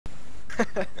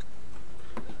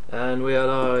And we are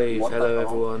live. What Hello the hell?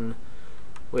 everyone.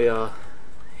 We are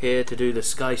here to do the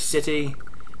Sky City.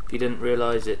 If you didn't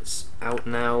realise, it's out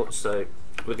now, so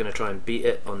we're going to try and beat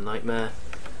it on Nightmare.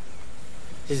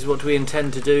 This is what we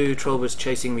intend to do. Troll was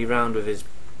chasing me round with his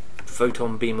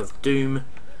photon beam of doom.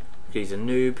 He's a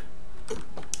noob.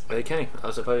 Okay,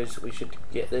 I suppose we should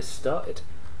get this started.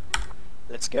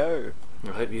 Let's go. I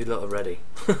hope you lot are ready,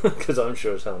 because I'm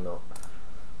sure as hell not.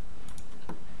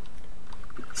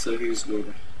 So who's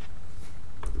moving?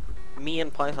 Me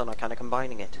and Python are kind of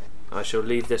combining it. I shall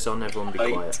leave this on, everyone be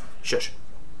Right. quiet. Shush.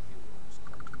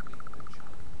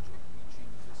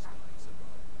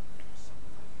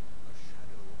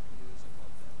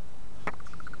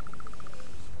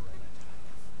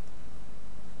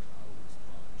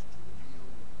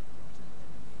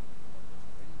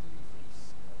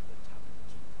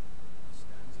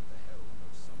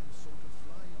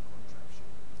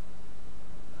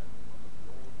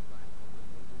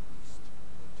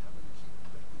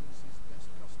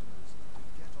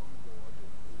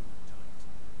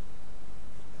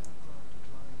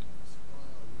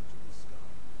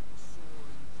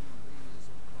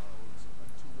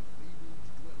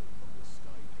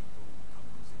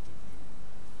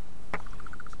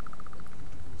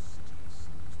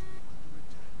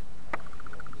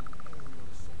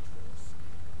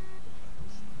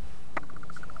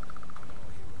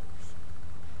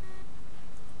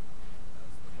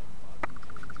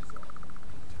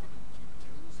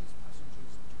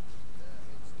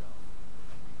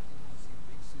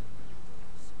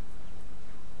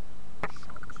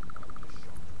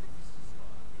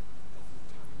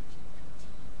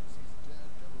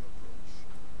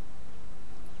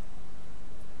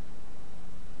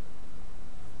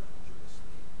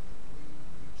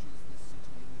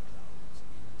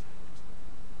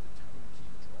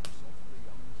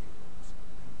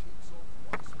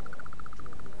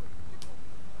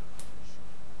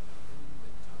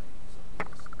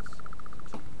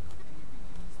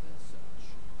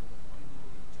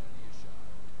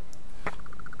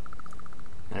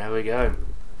 There we go.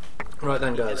 Right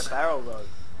then, Did a guys. barrel roll.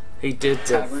 He did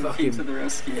the Tavern King to fucking... the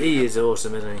rescue. He is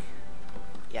awesome, isn't he?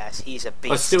 Yes, he's a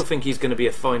beast. I still think he's going to be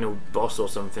a final boss or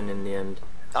something in the end.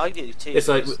 I do too. It's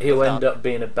like because he'll of end that. up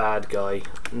being a bad guy,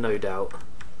 no doubt.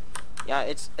 Yeah,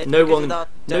 it's No because one- of that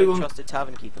no don't one- trust the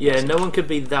tavern keeper. Yeah, message. no one could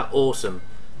be that awesome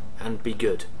and be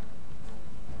good.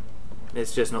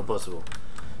 It's just not possible.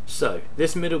 So,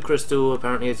 this middle crystal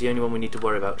apparently is the only one we need to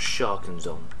worry about Sharkens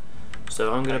on.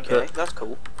 So I'm going to Okay, put... that's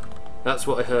cool. That's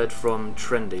what I heard from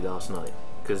Trendy last night,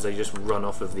 because they just run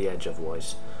off of the edge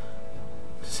otherwise.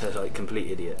 So like complete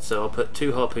idiots. So I'll put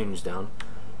 2 harpoons down.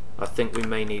 I think we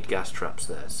may need gas traps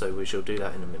there, so we shall do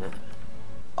that in a minute.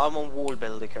 I'm on wall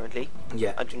builder currently.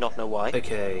 Yeah. I do not know why.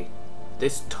 Okay.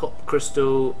 This top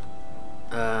crystal...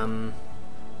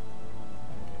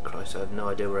 Christ, I have no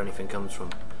idea where anything comes from.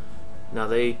 Now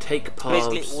they take paths...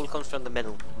 Basically, it all comes from the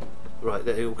middle. Right,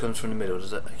 that it all comes from the middle,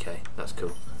 does it? Okay, that's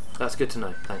cool. That's good to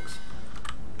know, thanks.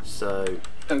 So,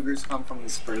 Ogres come from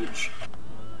this bridge.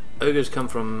 ogres come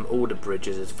from all the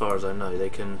bridges as far as I know.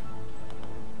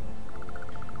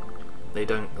 They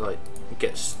don't, like,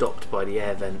 get stopped by the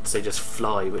air vents. They just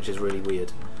fly, which is really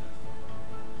weird.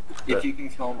 But- If you can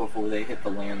kill them before they hit the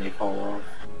land, they fall off.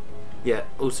 Yeah,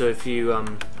 also if you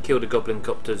kill the goblin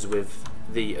copters with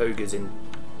the ogres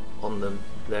on them,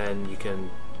 then you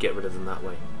can get rid of them that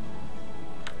way.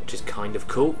 Which is kind of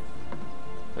cool.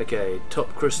 Okay,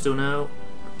 top crystal now.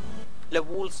 The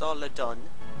walls are done.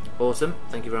 Awesome,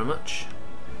 thank you very much.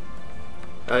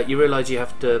 You realise you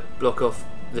have to block off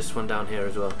this one down here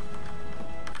as well,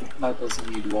 That doesn't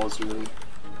need walls really.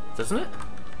 doesn't it?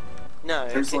 No,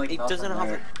 There's, like, it doesn't nothing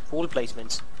have there. wall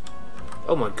placements.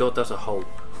 Oh my god, that's a hole.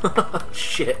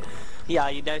 Shit. Yeah,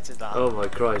 you noticed that. Oh my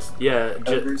Christ. Yeah,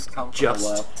 Ogres come from just- the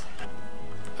left.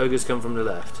 ogres come from the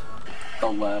left. The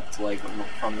left, like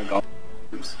from the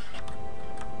goblins.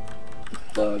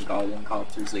 The goblin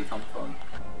copters they come from.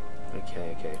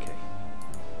 Okay.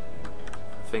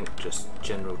 I think just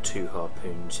general 2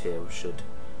 harpoons here should...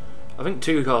 I think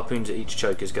 2 harpoons at each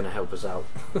choke is going to help us out.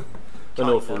 An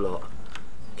Kinda. awful lot.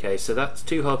 Okay, so that's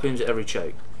 2 harpoons at every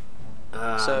choke.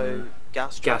 So,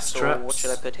 gas gas traps, or what traps.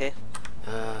 should I put here?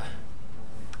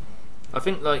 I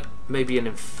think like maybe an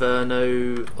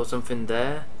inferno or something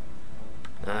there,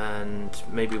 and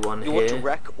maybe one You here. want to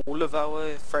wreck all of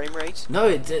our frame rates? No,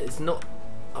 it's not.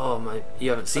 Oh my! You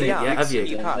haven't seen Yeah, it yet, have you?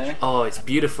 you have. Oh, it's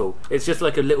beautiful. It's just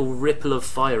like a little ripple of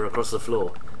fire across the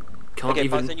floor. Can't Okay,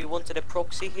 even. Python, you wanted a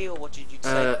proxy here, or what did you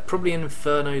say? Probably an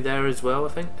inferno there as well. I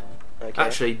think. Okay.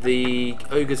 Actually, the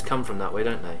ogres come from that way,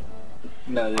 don't they?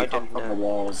 No, they I come don't from know. the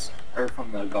walls. Or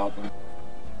from the goblin.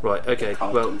 Right, okay,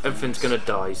 Cop well, things. everything's gonna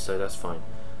die, so that's fine.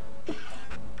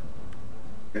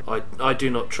 I do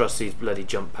not trust these bloody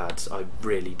jump pads, I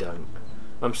really don't.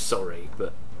 I'm sorry,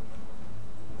 but...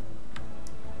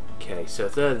 Okay, so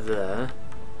if they're there...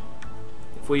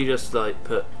 If we just, like,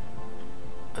 put...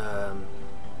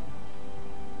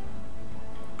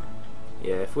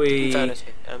 yeah, if we... Inferno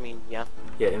too. I mean, yeah.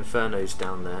 Yeah, Inferno's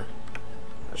down there.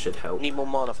 That should help. Need more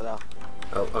mana for that.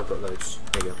 Oh, I've got loads.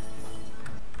 There you go.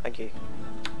 Thank you.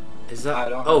 Is I that...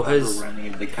 don't Oh, remember where any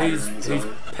of the who's caterings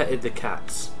are. petted the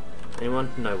cats?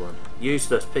 Anyone? No one.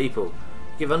 Useless people.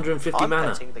 Give 150 I'm mana.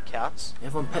 petting the cats.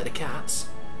 Everyone pet the cats.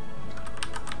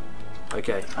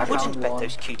 Okay. I Wouldn't found pet one.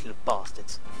 those cute little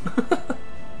bastards.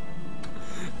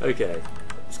 Okay.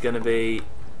 It's gonna be...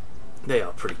 They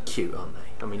are pretty cute, aren't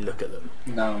they? I mean, look at them.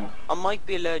 No. I might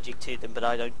be allergic to them, but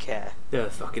I don't care. They're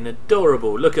fucking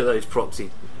adorable. Look at those proxy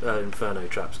Inferno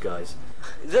traps, guys.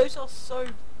 Those are so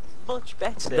much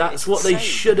better. That's It's what they insane.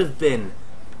 should have been.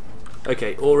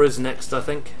 Okay, Aura's next, I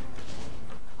think.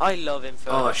 I love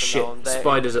Inferno. Oh from shit, now on. They're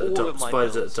spiders at the all top, of my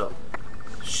spiders builds. at the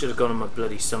top. Should have gone on my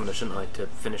bloody summoner, shouldn't I, to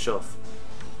finish off.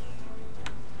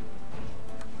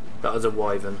 That was a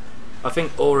wyvern. I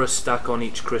think Aura stack on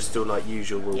each crystal like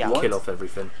usual will Yeah. kill What? off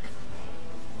everything.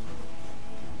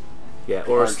 Yeah,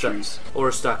 Aura, Archers.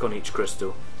 Aura stack on each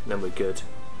crystal, then we're good.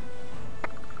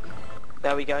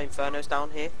 There we go. Inferno's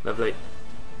down here. Lovely.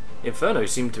 Infernos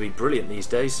seem to be brilliant these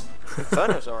days.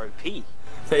 Infernos are OP.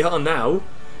 They are now.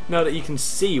 Now that you can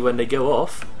see when they go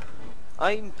off.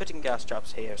 I'm putting gas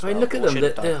traps here. As I mean, well, look at or them.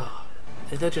 shouldn't I?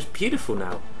 They're just beautiful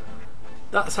now.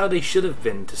 That's how they should have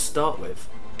been to start with.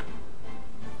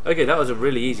 Okay, that was a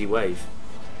really easy wave.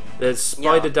 There's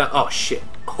spider Yeah. down. Oh shit!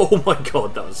 Oh my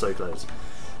god, that was so close.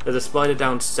 There's a spider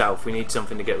down south. We need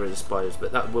something to get rid of spiders,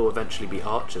 but that will eventually be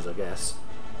archers, I guess.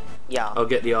 Yeah. I'll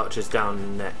get the archers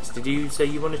down next. Did you say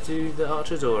you wanted to do the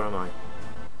archers, or am I?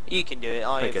 You can do it.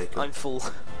 Okay, cool. I'm full.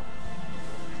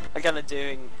 I'm kind of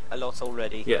doing a lot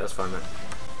already. Yeah, that's fine, mate.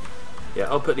 Yeah,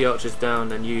 I'll put the archers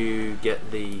down, and you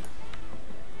get the...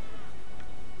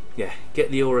 Yeah, get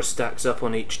the aura stacks up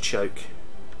on each choke.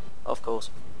 Of course.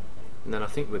 And then I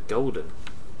think we're golden.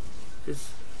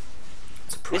 This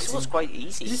This was quite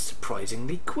easy. This is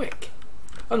surprisingly quick.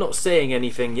 I'm not saying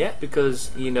anything yet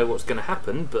because you know what's going to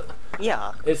happen, but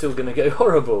Yeah. it's all going to go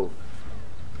horrible.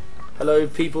 Hello,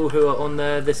 people who are on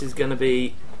there. This is going to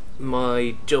be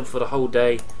my job for the whole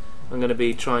day. I'm going to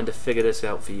be trying to figure this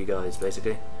out for you guys,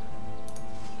 basically.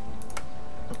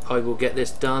 I will get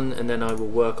this done, and then I will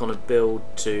work on a build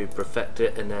to perfect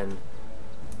it, and then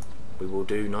we will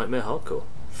do Nightmare Hardcore.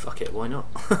 Fuck it, why not?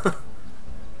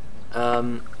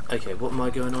 Okay, what am I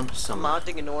going on? I'm Summer.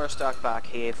 adding an aura stack back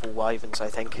here for wyverns. I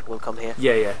think will come here.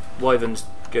 Yeah, yeah. Wyverns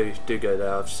do go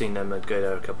there. I've seen them go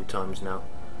there a couple times now.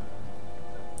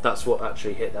 That's what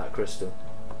actually hit that crystal.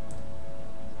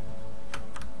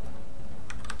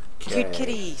 Cute Okay.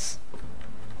 kitties.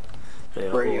 They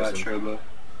are Where you at, awesome. Trobo?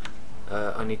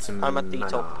 I need some I'm at the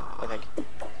mana. top. I think.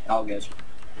 I'll get you.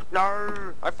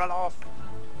 No, I fell off.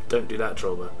 Don't do that,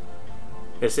 Trollber.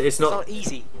 It's It's not not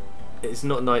easy. it's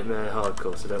not Nightmare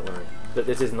Hardcore, so don't worry. But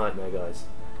this is Nightmare, guys.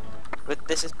 But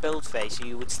this is build phase, so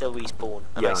you would still respawn.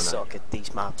 And Yeah, I I know. suck at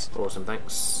these maps. Awesome,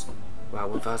 thanks. Wow,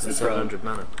 1,700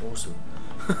 mana. Awesome.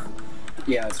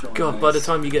 Yeah, it's really God, nice. by the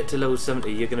time you get to level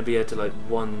 70, you're gonna be able to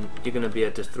you're gonna be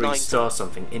able to 3-star 90.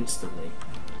 something instantly.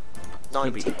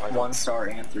 90. be- Python. 1 star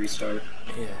and 3 star.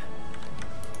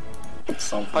 Yeah.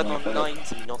 Something Python like that.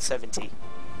 90, not 70.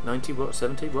 90 what?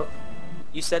 70 what?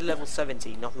 You said level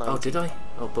 70, not 90. Oh, did I?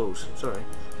 Oh, balls. Sorry.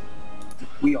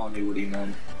 We all knew what he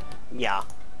meant. Yeah.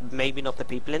 Maybe not the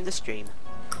people in the stream.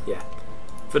 Yeah.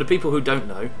 For the people who don't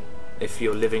know, if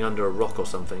you're living under a rock or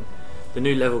something, the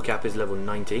new level cap is level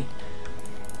 90.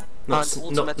 Not, And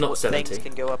not, ultimate not 70. things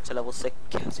can go up to level 6.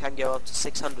 Can go up to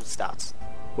 600 stats.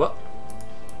 What?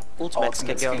 Ultimates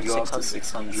Ultimates can go up to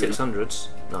 600. 600. 600s?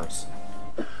 Nice.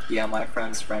 Yeah, my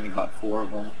friend's friend got 4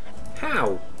 of them.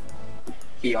 How?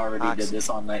 He already Axe. did this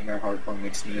on Nightmare Hardcore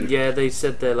Mixed Meat. Yeah, they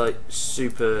said they're like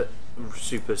super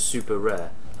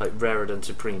rare. Like rarer than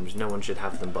Supremes. No one should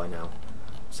have them by now.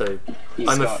 So, He's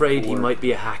I'm got afraid he 4. might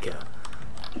be a hacker.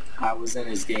 I was in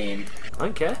his game, I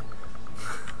don't care.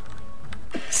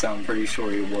 so I'm pretty sure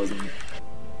he wasn't.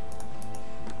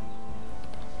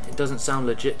 It doesn't sound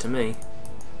legit to me.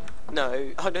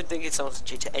 No, I don't think it sounds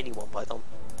legit to anyone, Python.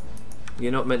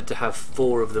 You're not meant to have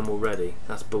 4 of them already.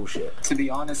 That's bullshit. To be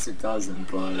honest, it doesn't,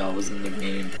 but I was in the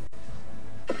game.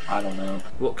 I don't know.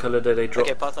 What colour do they drop?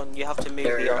 Okay, Python, you have to move the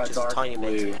They're a archers a dark tiny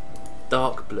blue. bit.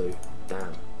 Dark blue.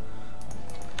 Damn.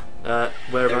 They're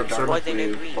Whereabouts? dark Why they no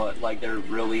blue, green? but like they're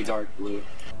really dark blue.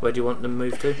 Where do you want them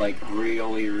moved to? Like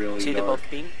really, really See the dark. buff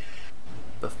beam?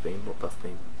 Buff beam. What buff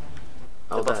beam?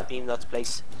 The Oh, buff there. beam that's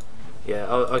placed.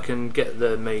 Yeah, I can get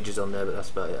the mages on there, but that's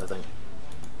about it, I think.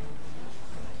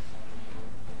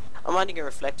 I'm adding a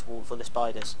reflect wall for the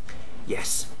spiders.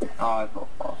 Yes. Oh, I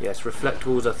thought. Yes, reflect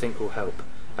walls I think will help.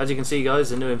 As you can see, guys,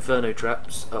 the new Inferno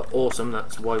traps are awesome.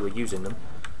 That's why we're using them.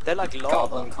 They're like lava.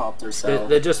 Goblin copter cell.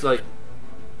 They're just like,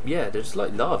 yeah, they're just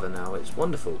like lava now. It's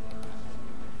wonderful.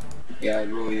 Yeah, it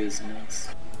really is nice.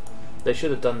 They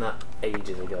should have done that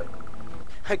ages ago.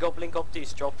 A goblin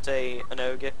copter's dropped an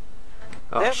ogre.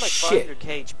 Oh They have like shit!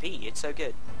 500k HP. It's so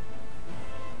good.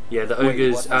 Yeah, the Wait,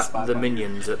 ogre's what? at That's the 500?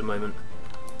 minions at the moment.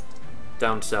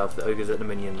 Down south, the ogre's at the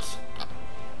minions.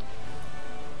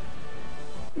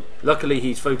 Luckily,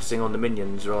 he's focusing on the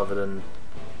minions rather than,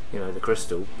 you know, the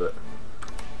crystal. But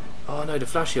oh no, the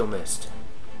flash heal missed.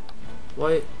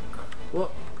 Why? What?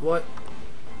 Why?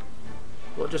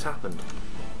 What just happened?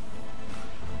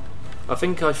 I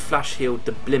think I flash healed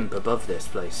the blimp above this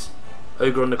place.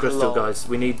 Ogre on the crystal, Lol. guys.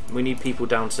 We need people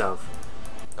down south.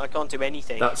 I can't do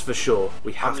anything. That's for sure.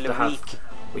 We have I'm to have. weak.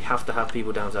 We have to have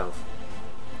people down south.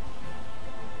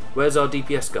 Where's our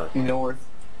DPS guy? North.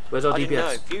 Where's our I didn't know.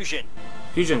 DPS? Fusion.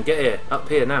 Fusion, get here. Up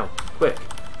here now. Quick.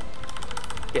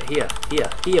 Get here. Here.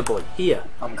 Here, boy. Here.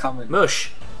 I'm coming.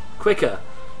 Mush. Quicker.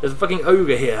 There's a fucking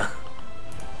ogre here.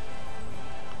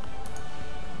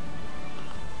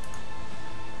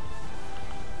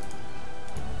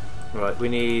 Right, we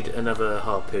need another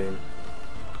harpoon.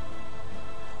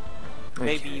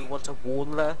 Maybe Okay. you want a wall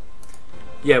there?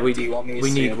 Yeah, we Do you want me to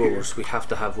we stay need up here? walls. We have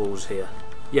to have walls here.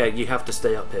 Yeah, you have to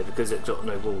stay up here because it's got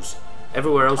no walls.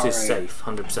 Everywhere else is Alright. safe,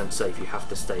 100% safe. You have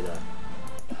to stay there.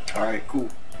 Alright, cool.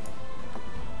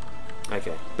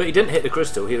 Okay, but he didn't hit the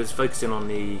crystal. He was focusing on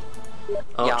the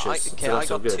archers. Yeah, so okay,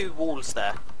 that's I all got good. 2 walls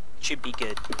there. Should be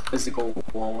good. Physical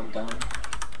wall went down.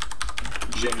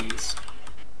 Jimmy's.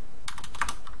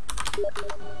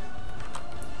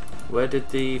 Where did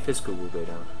the physical wall go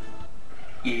down?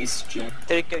 East, Jim.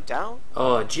 Did it go down?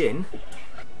 Oh, Jin.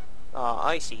 Ah,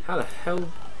 I see. How the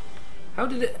hell? How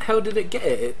did it get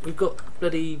it? We've got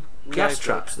bloody gas No,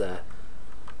 traps there.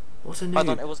 What a I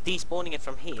thought noob. it was despawning it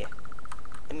from here.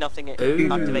 And nothing Ooh.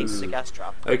 activates the gas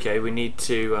trap. Okay, we need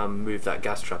to move that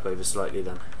gas trap over slightly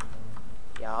then.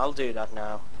 Yeah, I'll do that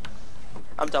now.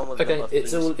 I'm done with Okay, the buff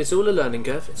it's beams. all a learning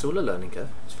curve. It's all a learning curve.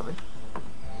 It's fine.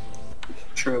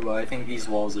 True, but I think these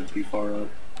walls are too far up.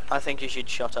 I think you should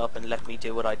shut up and let me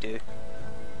do what I do.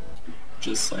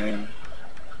 Just saying.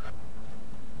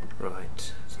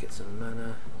 Right, let's get some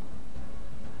mana.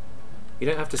 You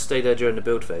don't have to stay there during the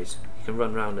build phase. You can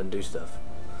run around and do stuff.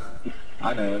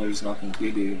 I know, there's nothing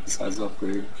to do besides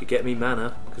upgrade. You could get me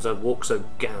mana because I walk so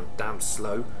damn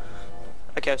slow.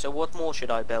 Okay, so what more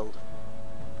should I build?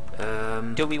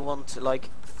 Do we want like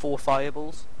 4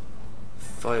 fireballs?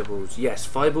 Fireballs. Yes,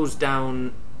 fireballs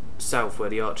down south where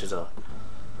the archers are.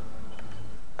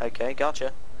 Okay,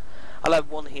 gotcha. I'll have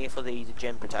 1 here for the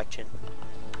gem protection.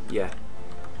 Yeah.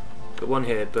 Got one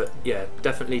here, but yeah,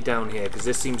 definitely down here because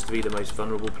this seems to be the most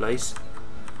vulnerable place.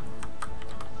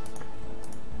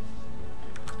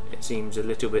 It seems a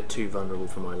little bit too vulnerable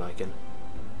for my liking.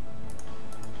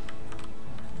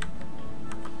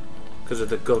 Because of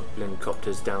the goblin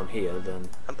copters down here, then.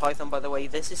 And Python, by the way,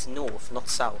 this is north, not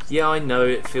south. Yeah, I know,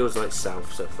 it feels like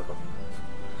south, so fuck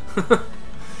off.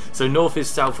 So north is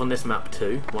south on this map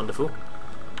too. Wonderful.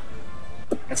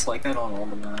 It's like that on all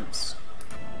the maps.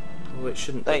 Oh, it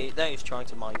shouldn't be. They is trying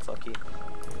to mindfuck you.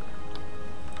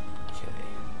 Okay.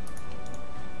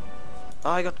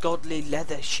 I got godly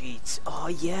leather sheets. Oh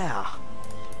yeah.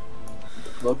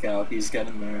 Look out, he's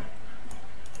getting there.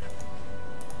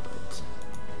 Right.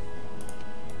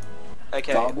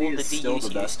 Okay, all Dobby the is still DUs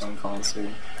the best used. on console.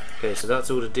 Okay, so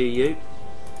that's all the DU.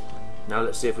 Now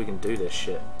let's see if we can do this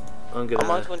shit. I'm I gonna.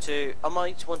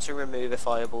 might want to remove a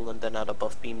fireball and then add a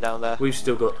buff beam down there. We've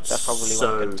still got That's probably what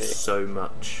I'm gonna do. so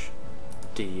much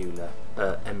DU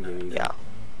left. MU even. Yeah.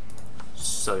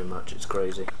 So much, it's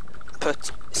crazy.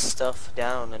 Put stuff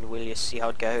down and we'll just see how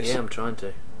it goes. Yeah, I'm trying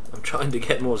to. I'm trying to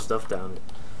get more stuff down.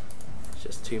 It's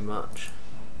just too much.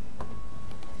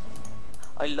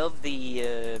 I love the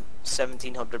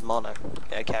 1700 mono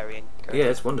carrying. Yeah,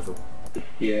 it's wonderful.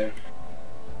 Yeah.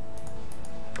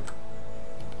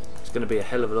 It's going to be a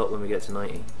hell of a lot when we get to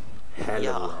 90. Hell of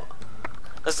Yeah. a lot.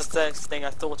 That's the first thing I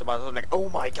thought about. I was like, oh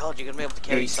my god, you're gonna be able to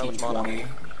carry so much mono. 1820.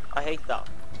 I hate that.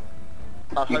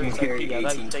 That You can hurts carry like,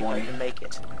 I don't think I 1820. can make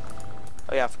it.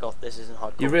 Oh yeah, I forgot this isn't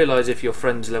hardcore. You realise if your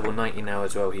friend's level 90 now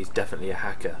as well, he's definitely a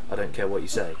hacker. I don't care what you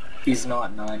say. He's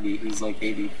not 90, he's like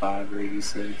 85 or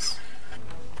 86.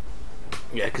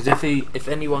 Yeah, because if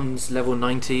anyone's level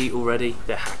 90 already,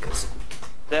 they're hackers.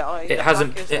 It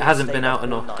hasn't been out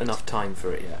enough time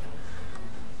for it yet.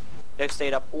 They've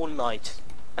stayed up all night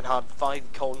and had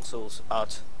 5 consoles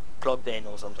plugged in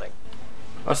or something.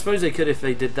 I suppose they could if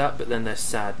they did that, but then they're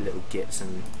sad little gits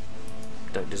and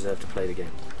don't deserve to play the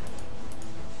game.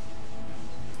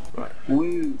 Right.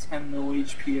 Woo, 10 mil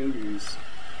HP ogres.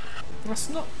 That's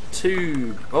not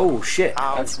too... Oh shit!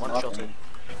 Ow, That's one-shotted.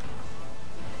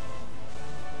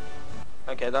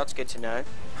 Okay, that's good to know.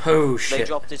 Oh They shit!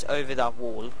 dropped it over that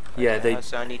wall. Yeah, Okay,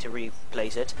 so I need to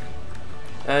replace it.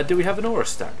 Do we have an aura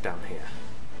stack down here?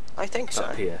 I think so.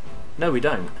 Up here? No, we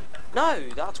don't. No,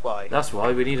 that's why. That's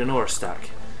why we need an aura stack.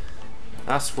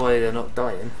 That's why they're not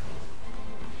dying.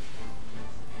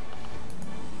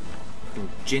 Fucking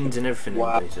Gins and everything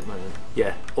Wow. in base at the moment.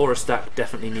 Yeah, aura stack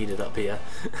definitely needed up here.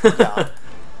 Yeah.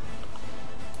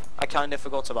 I kind of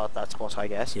forgot about that spot, I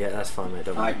guess. Yeah, that's fine, mate.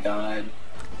 Don't worry. I died.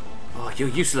 Oh, you're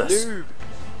useless. Noob.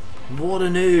 What a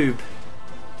noob.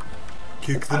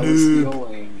 Kick the I was noob.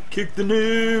 healing. Kick the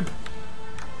noob.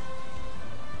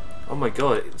 Oh my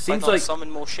god, it seems like summon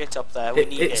more shit up there. We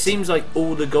need it seems like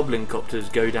all the goblin copters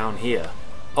go down here.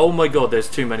 Oh my god, there's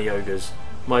too many ogres.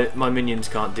 My minions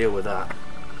can't deal with that.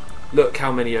 Look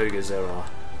how many ogres there are.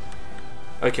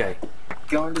 Okay,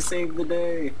 Going to save the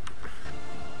day.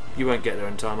 you won't get there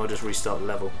in time. I'll just restart the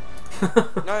level.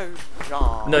 No,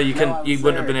 no. No, you No, can. I You was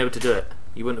wouldn't have there. been able to do it.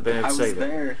 You wouldn't have been able I to was save it.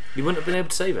 there. You wouldn't have been able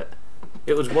to save it.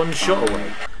 It was one shot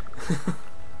away.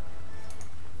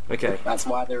 Okay. That's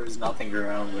why there was nothing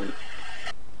around it.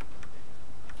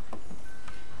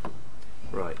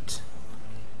 Right.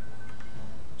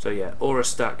 So yeah, aura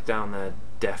stack down there,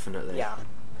 definitely. Yeah.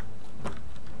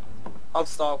 I'll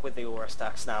start with the aura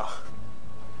stacks now.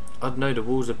 I'd know the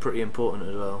walls are pretty important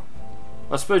as well.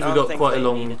 I suppose we I got think quite a they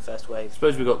long. needed first wave.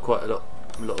 Suppose we got quite a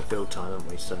lot of build time, haven't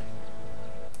we? So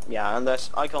Yeah, and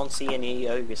I can't see any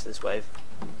ogres this wave.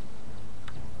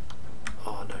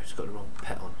 oh no, it's got the wrong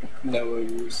pet on. No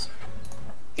ogres.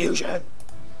 Fusion!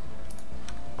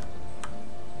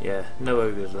 Yeah, no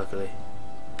ogres luckily.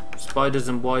 Spiders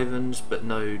and wyverns, but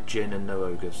no Jinn and no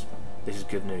ogres. This is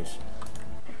good news.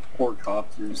 Or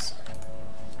copters.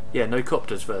 Yeah, no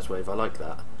copters first wave. I like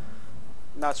that.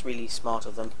 That's really smart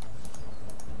of them.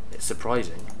 It's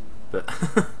surprising, but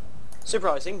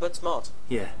Surprising, but smart.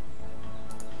 yeah,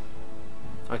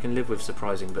 I can live with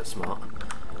surprising but smart.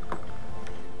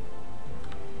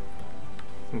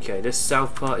 Okay, this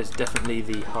south part is definitely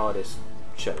the hardest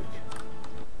choke.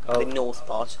 The Oh, north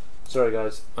part. sorry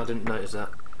guys, I didn't notice that.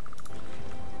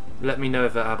 Let me know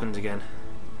if that happens again.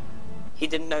 He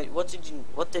didn't know. What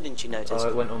didn't you notice? Oh,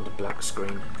 it went on the black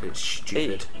screen. It's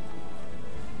stupid.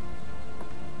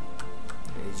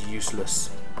 It is useless.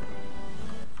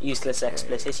 Useless,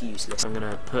 explicit, useless. I'm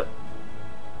gonna put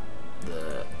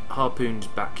the harpoons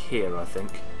back here, I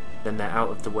think. Then they're out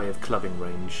of the way of clubbing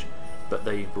range, but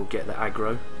they will get the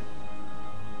aggro.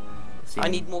 I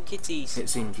need more kitties. It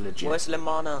seems legit. Where's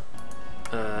Lamana?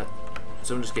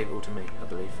 Someone just gave it all to me, I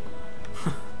believe.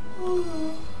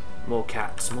 More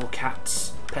cats, more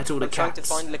cats. Pet all the I'm trying cats.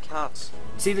 to find the cats.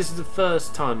 See, this is the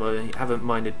first time I haven't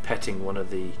minded petting one of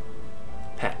the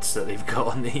pets that they've got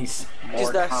on these. Because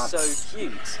More they're cats. so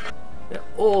cute. They're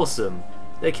awesome.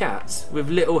 They're cats with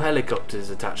little helicopters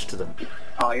attached to them.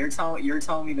 Oh, you're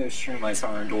telling me those Shroomites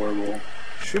aren't adorable.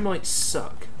 Shroomites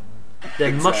suck. They're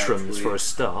Exactly. mushrooms for a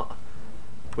start,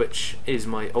 which is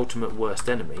my ultimate worst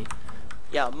enemy.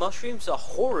 Yeah, mushrooms are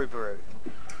horrible.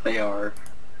 They are.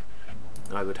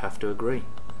 I would have to agree.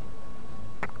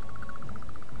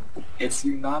 It's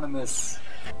unanimous.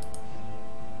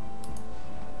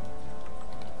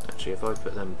 Actually, if I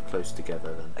put them close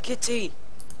together, then A kitty!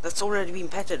 That's already been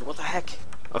petted, what the heck?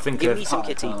 I think Give me some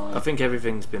kitty. I think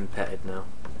everything's been petted now.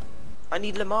 I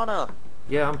need Lamana.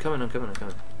 Yeah, I'm coming.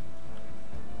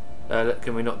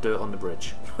 Can we not do it on the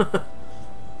bridge? Let's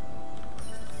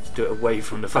do it away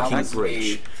from the fucking That's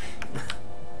bridge. me.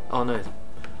 Oh no.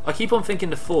 I keep on thinking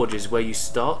the forge is where you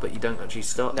start, but you don't actually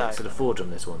start No. next to the forge on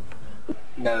this one.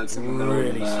 No, it's in the middle of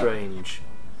Really the map. strange.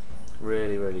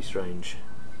 Really, really strange.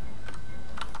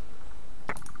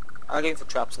 I'm going for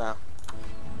traps now.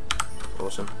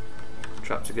 Awesome.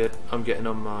 Traps are good. I'm getting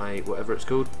on my whatever it's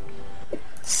called.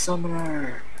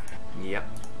 Summoner. Yep.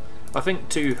 I think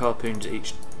 2 harpoons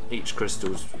each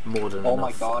crystal's more than Oh enough.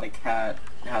 my god, a cat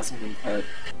hasn't been pet.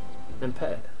 Then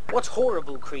pet. What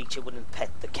horrible creature wouldn't pet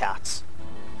the cats?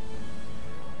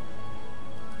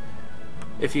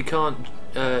 If you can't,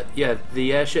 yeah,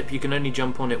 the airship, you can only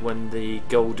jump on it when the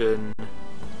golden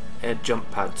air jump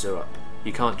pads are up.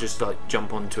 You can't just like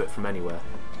jump onto it from anywhere.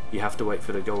 You have to wait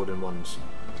for the golden ones.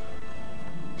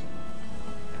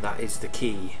 That is the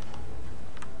key.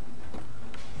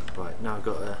 Right, now I've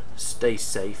got to stay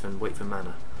safe and wait for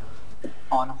mana.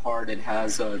 On hard, it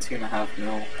has 2.5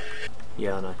 mil.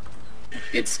 Yeah, I know.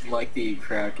 It's like the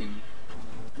Kraken.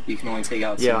 You can only take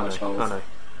out so Yeah, much health. I know.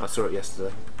 I saw it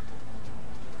yesterday.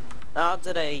 I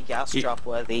did a gas trap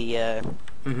where the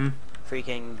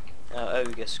freaking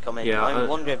ogres come in. Yeah, I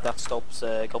wonder if that stops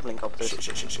goblin copters.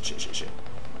 Shit.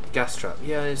 Gas trap.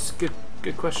 Yeah, it's a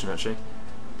good question actually.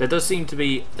 There does seem to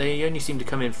be. They only seem to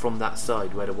come in from that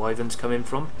side where the wyverns come in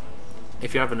from.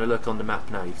 If you're having a look on the map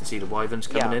now, you can see the wyverns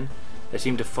coming in. They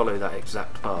seem to follow that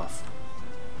exact path.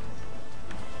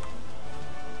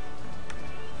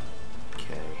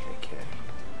 Okay.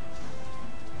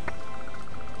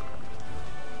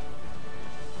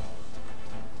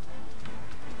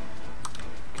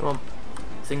 Come on.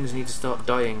 Things need to start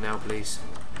dying now, please.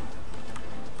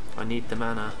 I need the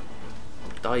mana.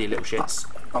 Die, you little shits.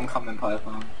 I'm coming,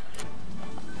 Python.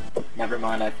 Never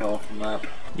mind, I fell off the map.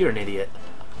 You're an idiot.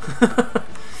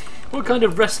 What kind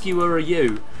of rescuer are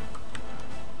you?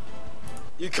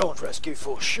 You can't rescue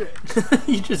for shit.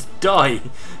 You just die.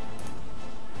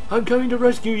 I'm going to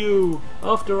rescue you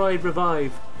after I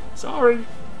revive. Sorry.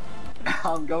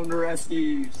 I'm going to rescue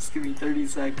you. Just give me 30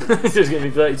 seconds. Just give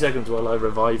me 30 seconds while I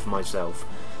revive myself.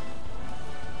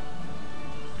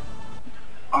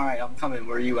 Alright, I'm coming.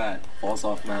 Where are you at? Falls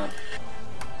off map.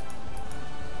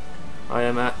 I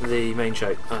am at the main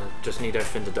shape. I just need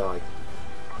everything to die.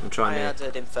 I'm trying I to...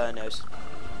 added Infernos.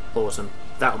 Awesome.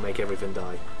 That'll make everything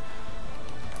die.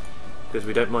 Because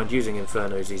we don't mind using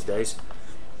Infernos these days.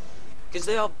 Because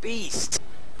they are beasts.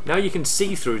 Now you can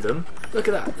see through them. Look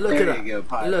at that. Look There at that. you go,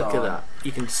 Python. Look at that.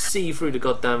 You can see through the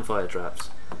goddamn fire traps.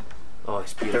 Oh,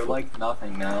 it's beautiful. They're like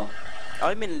nothing now.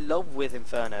 I'm in love with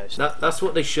Infernos. That's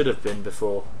what they should have been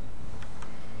before.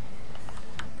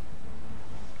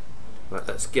 Right,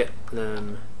 let's get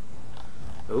them...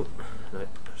 Oh, no,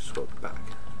 swap back.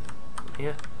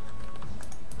 Here.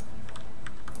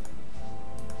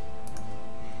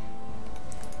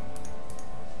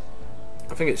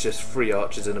 I think it's just 3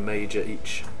 archers and a mage at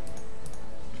each.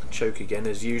 Choke again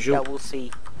as usual. Yeah, we'll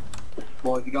see.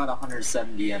 Well, if you got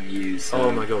 170 MU, so...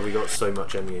 Oh my god, we got so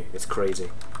much MU. It's crazy.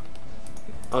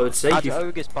 I would say Add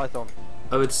ogres, Python.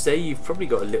 I would say you've probably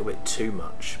got a little bit too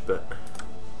much, but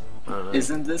I don't know.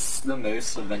 Isn't this the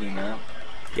most of any map?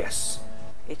 Yes.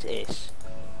 It is.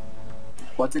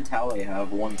 What did Tally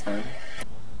have? 110?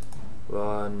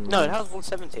 No, it has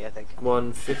 170, I think.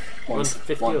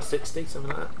 150 or 60, something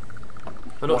like that.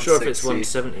 I'm not sure if it's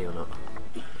 170 or not.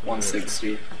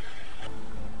 160.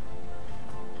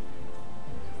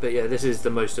 But yeah, this is the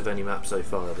most of any map so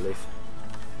far, I believe.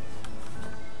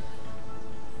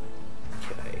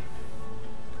 Okay.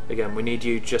 Again, we need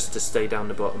you just to stay down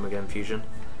the bottom again, Fusion.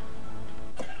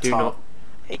 Do Top. not...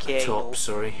 AKA Top, North.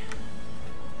 sorry.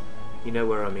 You know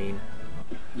where I mean.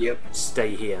 Yep.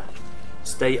 Stay here.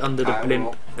 Stay under the I blimp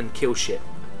will. and kill shit.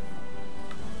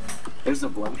 There's a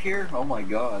blimp here? Oh my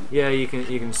god. Yeah, you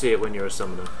can see it when you're a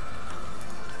summoner.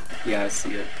 Yeah, I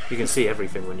see it. You can see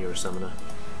everything when you're a summoner.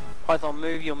 Python,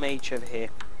 move your mage over here.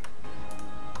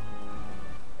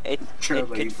 It Sure,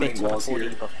 but could you fit putting on a walls 40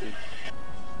 here? buff beam.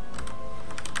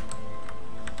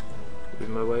 Move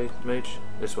my way, mage?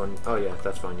 This one? Oh yeah,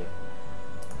 that's fine, yeah.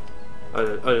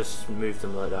 I just moved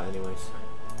them like that anyways.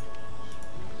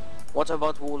 What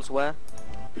about walls where?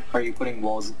 Are you putting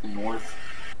walls at the north?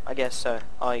 I guess so.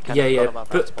 I kind Yeah, of yeah, forgot about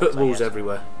that put spot, I walls guess.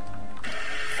 everywhere.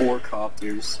 4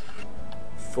 copters.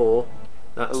 4.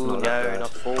 That's Ooh, not that no, bad. not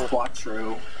 4.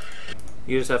 Quattro.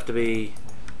 You just have to be...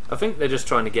 I think they're just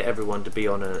trying to get everyone to be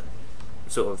on a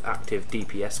sort of active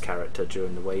DPS character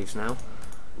during the waves now.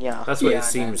 Yeah. That's what Yeah, it and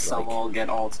then seems some like. will get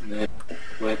ultimate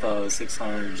with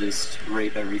 600, just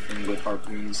rape everything with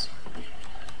harpoons.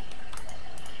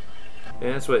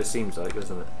 Yeah, that's what it seems like,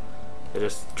 isn't it? They're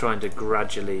just trying to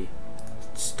gradually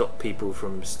stop people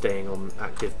from staying on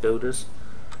active builders.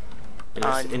 And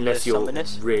Unless the you're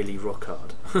summoners. really rock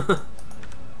hard.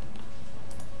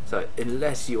 So,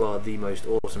 unless you are the most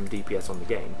awesome DPS on the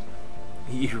game,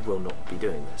 you will not be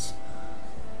doing this.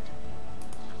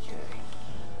 Okay.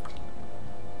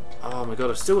 Oh my god,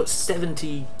 I've still got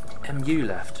 70 MU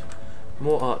left.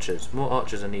 More archers. More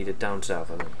archers are needed down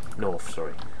south, I think. North,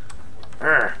 sorry.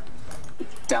 Arrgh.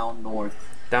 Down north.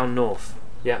 Down north.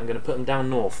 Yeah, I'm going to put them down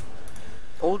north.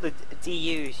 All the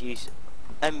DUs use...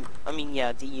 I mean,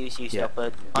 yeah, DUs use Yeah. up,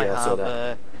 but Yeah, I saw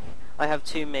that. I have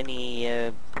too many,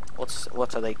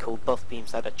 what are they called? Buff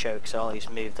beams that are choke, so I'll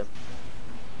just move them.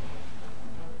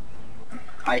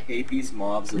 I hate these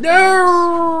mobs.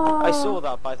 No! I saw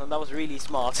that, Python, that was really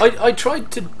smart. I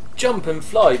tried to jump and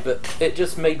fly, but it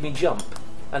just made me jump.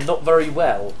 And not very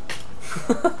well.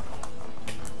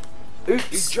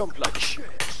 Oops. You jump like shit.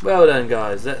 Well then,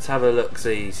 guys, let's have a look,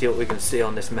 see what we can see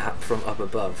on this map from up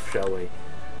above, shall we?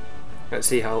 Let's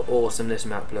see how awesome this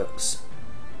map looks.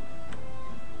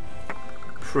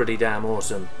 Pretty damn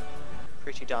awesome.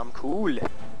 Pretty damn cool.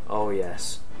 Oh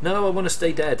yes. No, I want to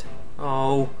stay dead.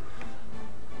 Oh.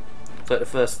 It's like the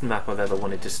first map I've ever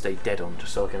wanted to stay dead on,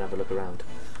 just so I can have a look around.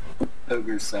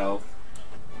 Ogre South.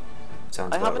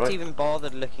 Sounds I about haven't right. even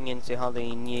bothered looking into how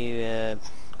the new,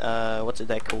 what's it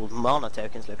they called? Mana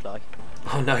tokens look like.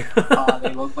 Oh no.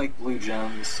 They look like blue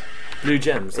gems. Blue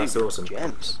gems, that's Ooh, awesome.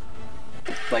 Gems.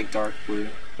 Like dark blue.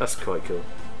 That's quite cool.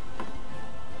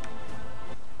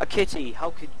 A kitty.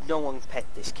 How could no one pet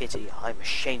this kitty? I'm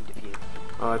ashamed of you.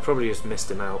 I probably just missed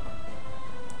him out.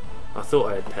 I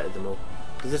thought I had petted them all.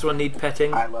 Does this one need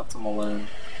petting? I left him alone.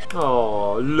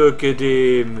 Oh, look at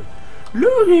him!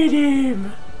 Look at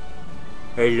him!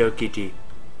 Hello Kitty.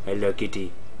 Hello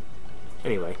Kitty.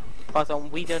 Anyway.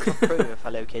 Python, we don't approve of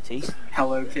Hello Kitties.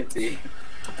 Hello Kitty.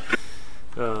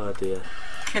 Oh dear.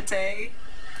 Kitty?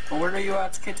 Where are you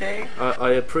at, Kitty? I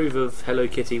approve of Hello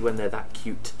Kitty when they're that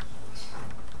cute.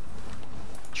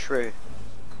 True.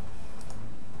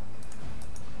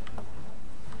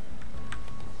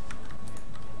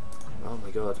 Oh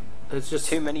my god. There's just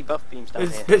Too many buff beams down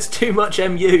here. there's too much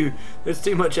MU. There's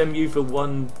too much MU for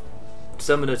one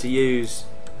summoner to use.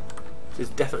 There's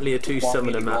definitely a two Want me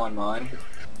summoner to go map. on mine?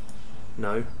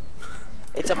 No.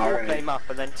 It's a 4-play Alright. map,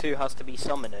 and then 2 has to be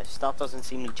summoners. That doesn't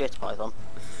seem legit, Python.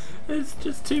 It's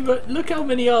just too much. Look how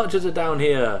many archers are down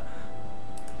here.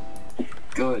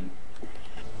 Good.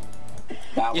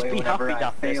 That Just way, be whenever happy I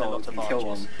that there's a fail, lot I of can kill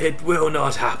archers. them. It will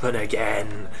not happen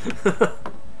again.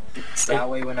 So that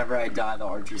way, whenever I die, the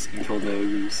archers can kill the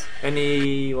ogres.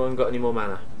 Anyone got any more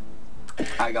mana?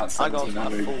 I got I got a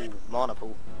 1700. full mana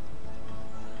pool.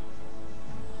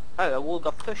 Oh, a wall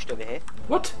got pushed over here.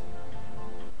 What?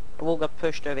 A wall got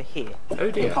pushed over here. Oh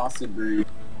dear. Impossible brood.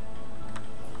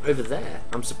 Over there.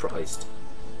 I'm surprised.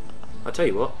 I'll tell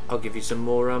you what. I'll give you some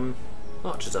more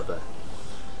archers up there.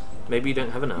 Maybe you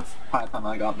don't have enough. Python,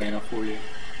 I got mana for you.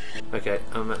 Okay,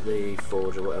 I'm at the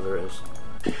forge or whatever it is.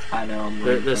 I know, I'm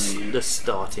right in front of you. The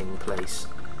starting place.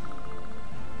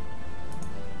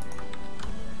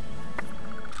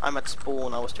 I'm at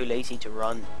spawn, I was too lazy to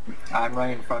run. I'm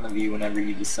right in front of you whenever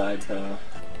you decide to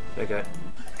Okay.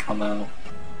 come out.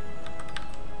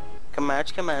 Come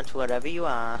out, wherever you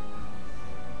are.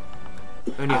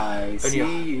 Only, I see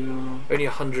you. only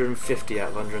 150 out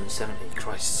of 170.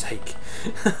 Christ's sake.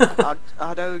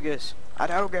 Add ogres.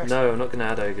 Add ogres. No, I'm not going to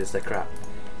add ogres. They're crap.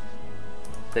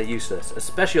 They're useless.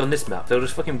 Especially on this map. They'll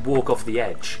just fucking walk off the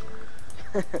edge.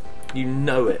 You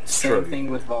know it's Same true. thing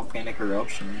with volcanic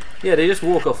eruption. Yeah, they just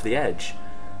walk off the edge.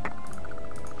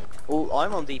 Well,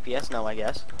 I'm on DPS now, I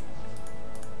guess.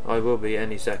 I will be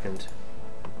any second.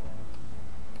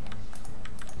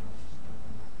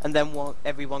 And then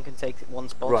everyone can take one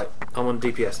spot. Right, I'm on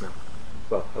DPS now.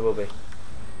 Well, I will be.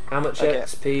 How much Okay,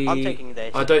 XP? I'm taking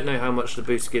this. I don't know how much the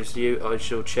boost gives you. I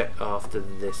shall check after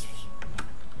this.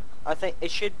 I think it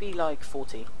should be like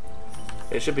 40.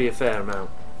 It should be a fair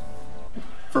amount.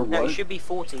 For No, what? it should be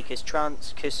 40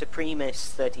 because Supreme is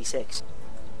 36.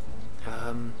 What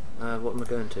am I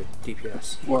going to?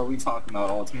 DPS. What are we talking about?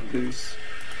 Ultimate boost?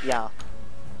 Yeah.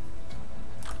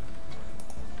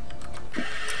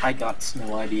 I got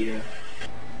no idea.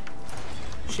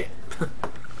 Shit.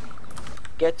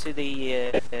 Get to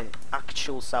the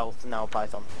actual south now,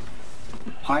 Python.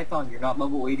 Python, you're not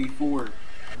level 84.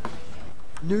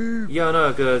 No. Yeah, I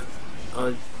know.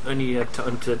 I only had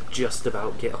time to just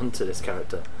about get onto this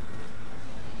character.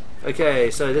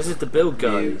 Okay, so this is the build,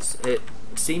 guys. It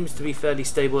seems to be fairly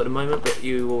stable at the moment, but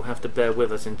you will have to bear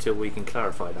with us until we can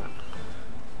clarify that.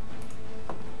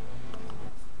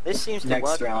 This seems to Next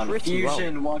work round, pretty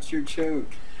Fusion, watch your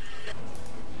choke.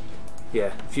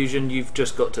 Yeah, Fusion, you've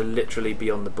just got to literally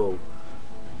be on the ball.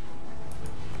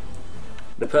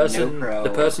 The person, pro. the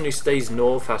person who stays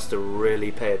north has to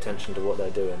really pay attention to what they're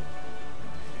doing.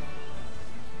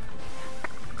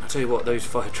 I'll tell you what, those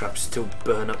fire traps still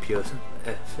burn up your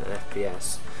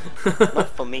FPS. well. Not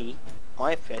for me.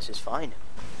 My FPS is fine.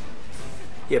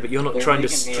 Yeah, but you're not They're trying to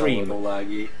making me a stream. little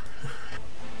laggy.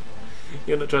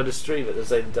 You're not trying to stream at the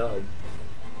same time.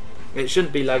 It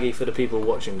shouldn't be laggy for the people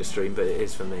watching the stream, but it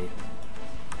is for me.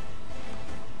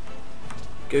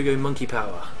 Go monkey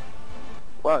power.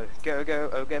 Whoa, go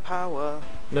ogre power.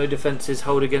 No defences,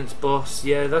 hold against boss.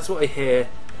 Yeah, that's what I hear.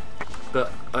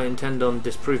 But I intend on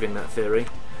disproving that theory.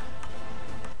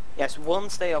 Yes, one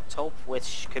stay up top,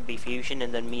 which could be Fusion,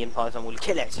 and then me and Python will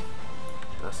kill it.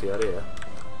 That's the idea.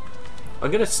 I'm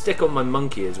going to stick on my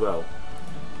monkey as well.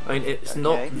 I mean, it's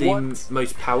not the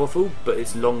most powerful, but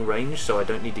it's long range, so I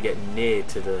don't need to get near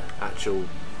to the actual,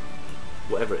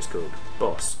 whatever it's called,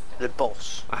 boss. The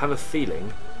boss. I have a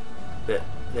feeling that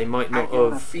they might not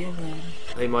have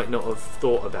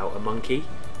thought about a monkey,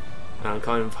 and I'm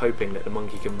kind of hoping that the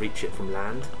monkey can reach it from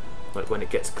land, like when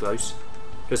it gets close,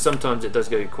 because sometimes it does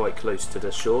go quite close to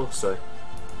the shore. So,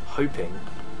 I'm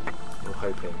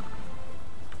hoping.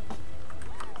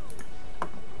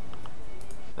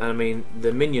 And I mean,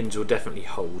 the minions will definitely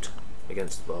hold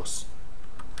against the boss.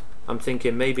 I'm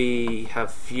thinking maybe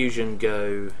have Fusion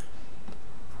go.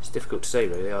 It's difficult to say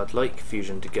really. I'd like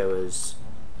Fusion to go as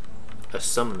a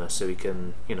summoner so he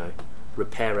can, you know,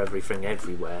 repair everything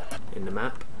everywhere in the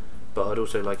map. But I'd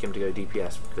also like him to go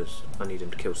DPS because I need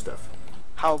him to kill stuff.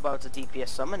 How about a DPS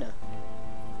summoner?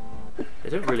 They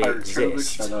don't really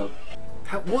exist.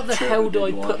 What the hell do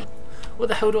I put? What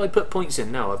the hell do I put points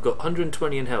in now? I've got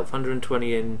 120 in health,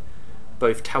 120 in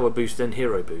both tower boost and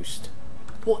hero boost.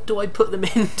 What do I put them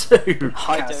into?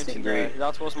 I don't know.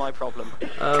 That was my problem.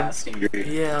 Casting rate.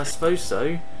 Yeah, I suppose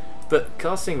so. But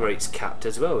casting rate's capped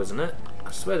as well, isn't it?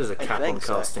 I swear there's a cap on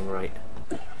casting rate.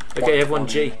 Okay, everyone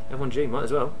G. Everyone G, might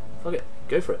as well. Fuck it,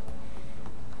 go for it.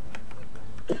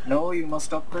 No, you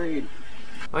must upgrade.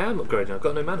 I am upgrading, I've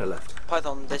got no mana left.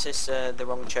 Python, this is the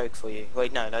wrong choke for you.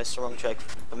 Wait, no, that's the wrong choke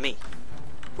for me.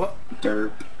 What?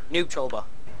 Derp. Noob Trollbar.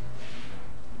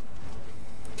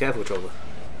 Careful, Trollbar.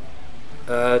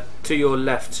 To your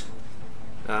left,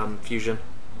 Fusion.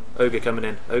 Ogre coming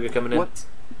in. Ogre coming in. What?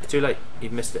 It's too late.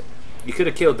 You've missed it. You could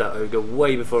have killed that ogre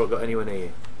way before it got anywhere near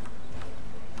you.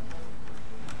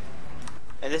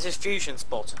 And this is Fusion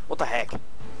spot. What the heck?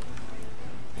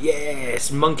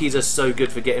 Yes! Monkeys are so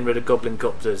good for getting rid of goblin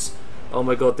copters. Oh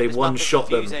my god, they one-shot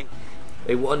them.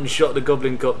 They one-shot the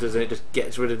goblin copters and it just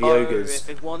gets rid of the ogres. If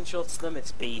it one-shots them,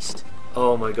 it's beast.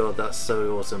 Oh my god, that's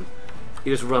so awesome.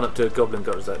 You just run up to a goblin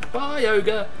copter and like, bye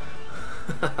ogre!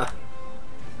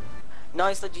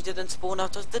 Nice that you didn't spawn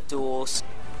out of the doors.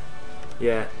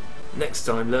 Yeah. Next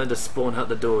time, learn to spawn out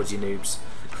the doors, you noobs.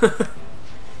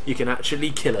 You can actually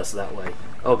kill us that way.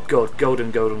 Oh god,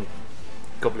 golden goblin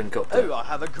copter. Oh, I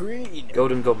have a green.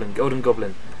 Golden goblin. Golden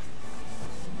goblin.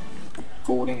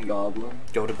 Golden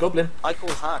goblin. I call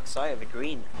hacks, I have a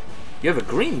green. You have a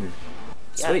green?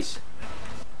 Sweet. Yes.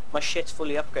 My shit's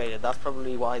fully upgraded, that's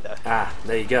probably why though. Ah,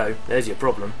 there you go. There's your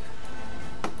problem.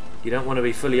 You don't want to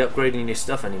be fully upgrading your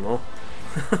stuff anymore.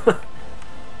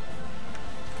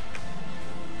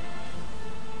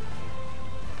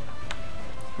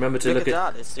 Remember to look at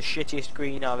that, it's the shittiest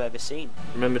green I've ever seen.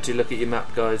 Remember to look at your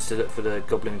map, guys, to look for the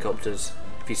goblin copters.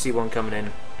 If you see one coming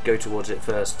in, go towards it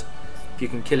first. If you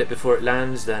can kill it before it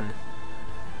lands, then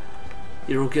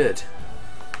you're all good.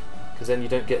 Because then you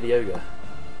don't get the ogre.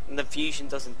 And the Fusion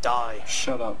doesn't die.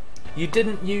 Shut up. You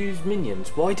didn't use minions.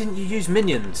 Why didn't you use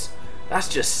minions? That's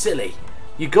just silly.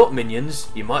 You got minions,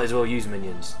 you might as well use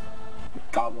minions.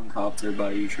 Goblin copter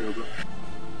by you, Sherba.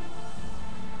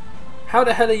 How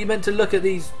the hell are you meant to look at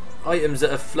these items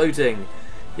that are floating?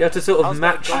 You have to sort of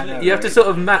match. You have to sort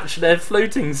of match their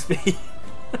floating speed.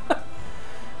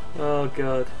 Oh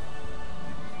god.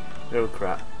 Oh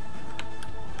crap.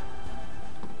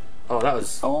 Oh, that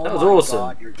was awesome.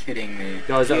 God, you're kidding me,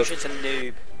 guys. Fusion's a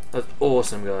noob. That was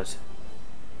awesome, guys.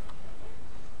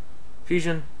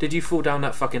 Fusion, did you fall down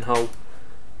that fucking hole?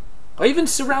 I even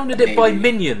surrounded it by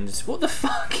minions. What the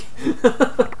fuck?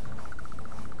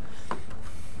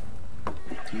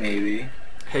 Maybe.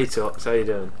 Hey Tox, how you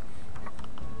doing?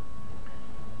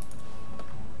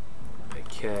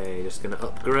 Okay, just gonna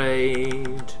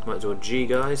upgrade. Might as well G,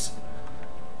 guys.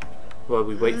 While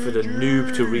we wait for the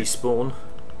noob to respawn.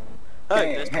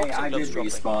 Hey, I did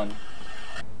respawn.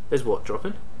 There's what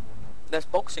dropping? There's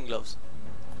boxing gloves.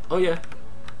 Oh yeah.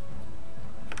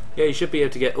 Yeah, you should be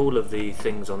able to get all of the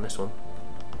things on this one.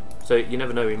 So you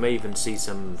never know, we may even see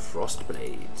some frost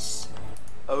blades.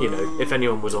 Oh. You know, if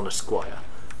anyone was on a squire.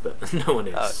 But no one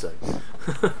is, so.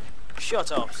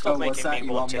 Shut up, stop making me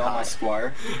want to high.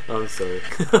 Squire? I'm sorry.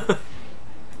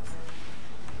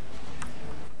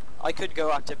 I could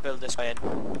go active build this way in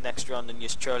next round and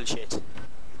use troll shit.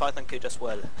 Python could as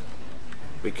well.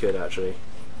 We could actually.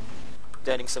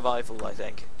 Learning survival, I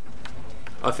think.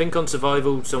 I think on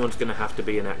survival someone's going to have to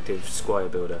be an active squire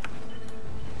builder.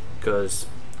 Because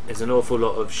there's an awful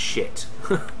lot of shit.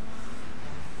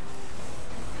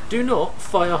 Do not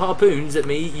fire harpoons at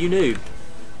me, you noob.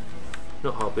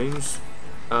 Not harpoons.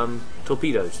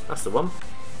 Torpedoes. That's the one.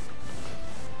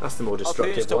 That's the more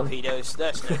destructive one. Torpedoes,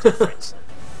 there's no difference.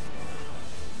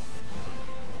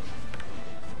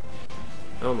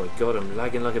 Oh my god, I'm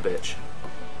lagging like a bitch.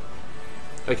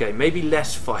 Okay, maybe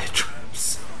less fire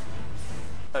traps.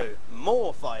 Oh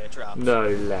more fire traps. No,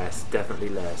 less. Definitely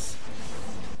less.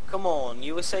 Come on,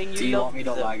 you were saying you Do you want me to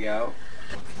them. lag out?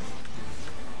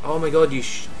 Oh my god,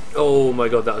 oh my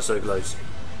god, that was so close.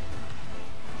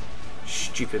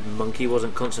 Stupid monkey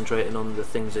wasn't concentrating on the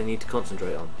things they need to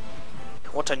concentrate on.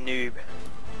 What a noob.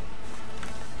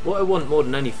 What I want more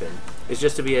than anything is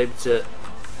just to be able to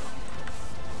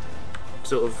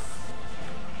sort of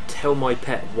tell my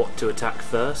pet what to attack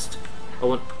first. I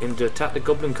want him to attack the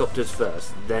goblin copters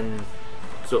first, then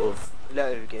sort of The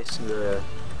ogres.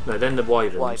 then the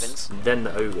Wyverns. then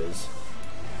the ogres.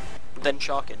 Then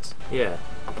sharkins. Yeah.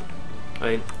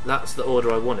 I mean, that's the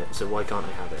order I want it, so why can't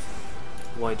I have it?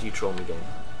 Why do you troll me, game?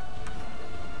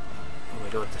 Oh my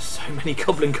god, there's so many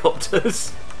goblin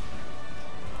copters!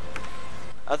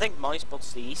 I think my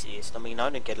spot's the easiest. I mean, I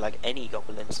don't get like any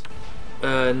goblins.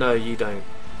 No, you don't.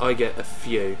 I get a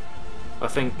few. I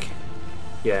think,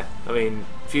 yeah, I mean,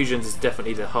 fusions is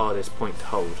definitely the hardest point to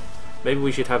hold. Maybe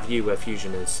we should have you where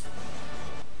fusion is.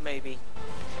 Maybe.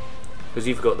 Because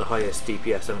you've got the highest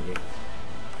DPS, haven't you?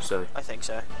 So I think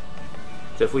so.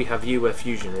 if we have you where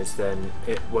fusion is, then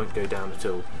it won't go down at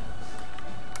all.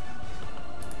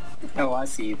 Oh, I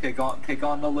see. Pick on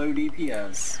the low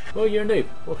DPS. Well, you're a noob.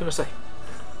 What can I say?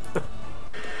 You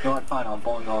know what? Fine, I'm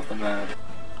falling off the map.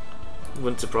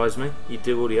 Wouldn't surprise me. You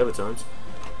do all the other times.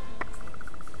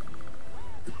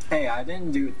 Hey, I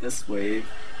didn't do it this wave.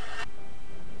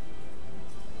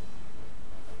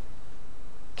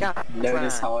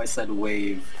 Notice how I said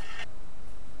wave.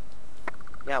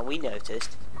 Yeah, we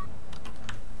noticed.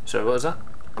 Sorry, what was that?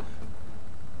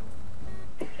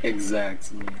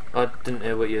 Exactly. I didn't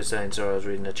hear what you were saying, sorry, I was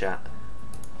reading the chat.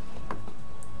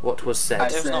 What was said? I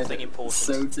There's said, nothing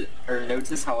important.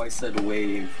 Notice how I said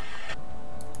wave.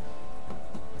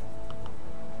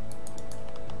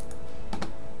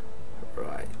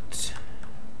 Right.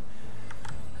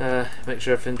 Make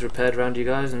sure everything's repaired around you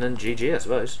guys, and then GG, I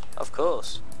suppose. Of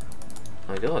course.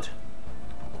 My god.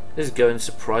 This is going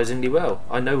surprisingly well.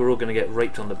 I know we're all going to get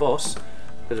raped on the boss,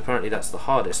 because apparently that's the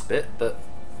hardest bit, but...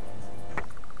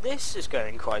 This is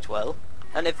going quite well.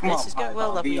 And if Come this on, is going Python,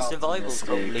 well, that be means survival's optimistic.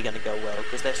 probably going to go well,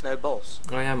 because there's no boss.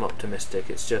 I am optimistic,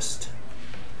 it's just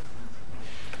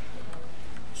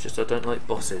I don't like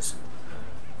bosses.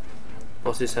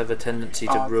 Bosses have a tendency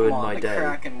to ruin come on, my the day.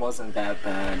 Kraken wasn't that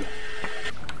bad.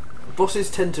 Bosses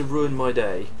tend to ruin my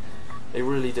day. They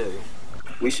really do.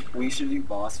 We should do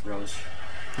boss rush.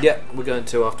 Yeah, we're going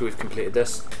to after we've completed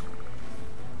this.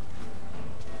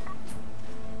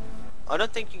 I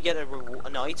don't think you get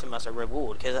an item as a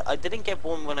reward, because I didn't get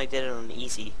one when I did it on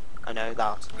easy. I know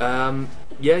that.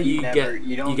 Yeah, you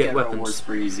don't get weapons. rewards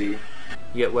for easy.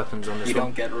 You get weapons on this You one.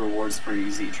 don't get rewards for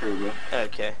easy, true.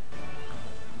 Okay.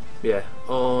 Yeah,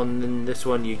 on this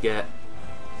one you get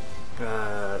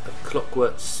a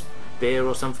clockwork spear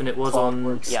or something. It was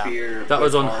Clockwork Yeah. spear. that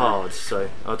was on with hard, so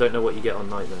I don't know what you get on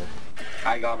nightmare.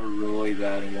 I got a really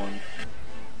bad one.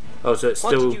 Oh, so it's What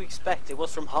still did you expect? It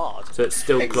was from hard. so it's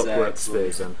still clockwork Exactly.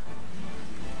 spears then.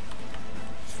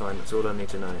 It's fine. That's all I need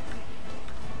to know.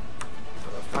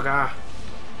 Motherfucker!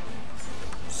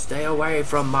 Stay away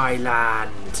from my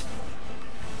land.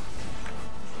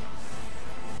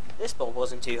 This ball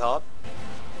wasn't too hard.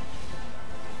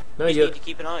 No, You you. need to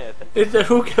keep an eye open.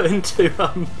 They're all going to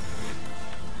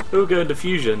they're all going to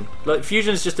fusion. Like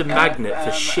fusion's just a magnet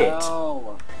for shit.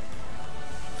 Oh,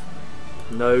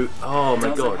 No. Oh my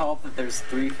doesn't god. help that there's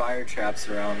 3 fire traps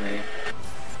around me.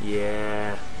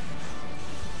 Yeah.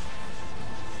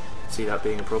 See that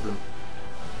being a problem.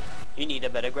 You need a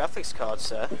better graphics card,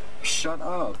 sir. Shut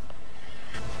up.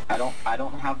 I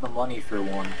don't have the money for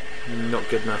one. Not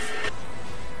good enough.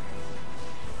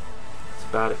 It's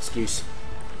a bad excuse.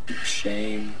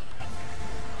 Shame.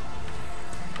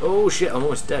 Oh shit, I'm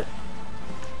almost dead.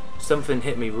 Something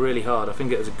hit me really hard. I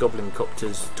think it was a Goblin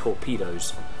Copter's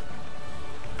torpedoes.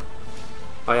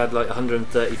 I had like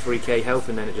 133k health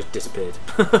and then it just disappeared.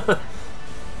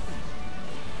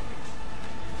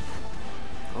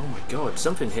 Oh my god,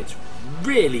 something hits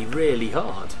really, really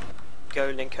hard.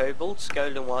 Golden kobolds,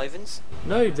 golden wyverns.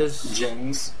 No, there's...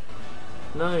 Gens.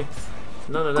 No.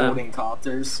 None of them. Golden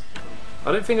copters.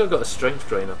 I don't think I've got a strength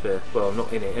drain up here. Well, I'm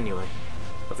not in it anyway.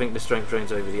 I think the strength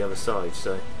drain's over the other side,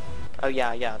 so... Oh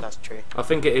yeah, that's true. I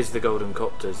think it is the Golden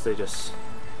Copters. They just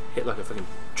hit like a fucking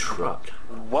truck.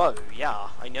 Whoa, yeah,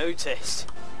 I noticed.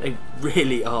 They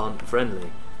really aren't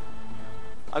friendly.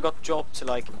 I got dropped to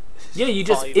like Yeah, you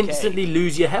just 5K. instantly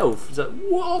lose your health. It's like,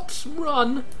 what?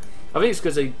 Run! I think it's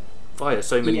because they fire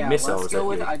so many Yeah, missiles let's go at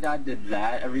with you. I did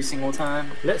that every single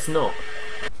time. Let's not.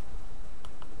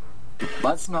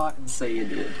 Let's not and say you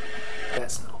did.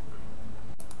 Let's not.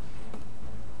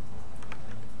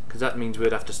 Because that means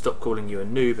we'd have to stop calling you a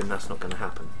noob, and that's not going to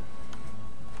happen.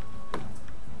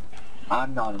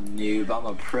 I'm not a noob, I'm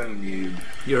a pro noob.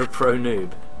 You're a pro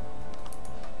noob.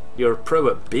 You're a pro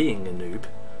at being a noob.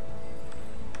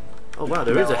 Oh wow,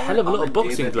 there is a hell of a lot of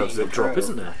boxing gloves that drop,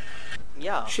 isn't there?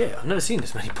 Yeah. Shit, I've never seen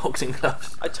this many boxing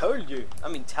gloves. I told you. I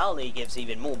mean, Tally gives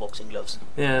even more boxing gloves.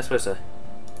 Yeah, I suppose so.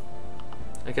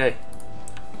 Okay.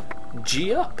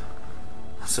 G up,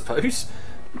 I suppose.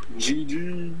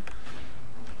 GG.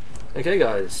 Okay,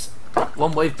 guys.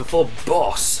 One wave before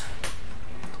boss.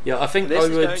 Yeah, I think This I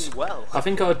would. is going well. I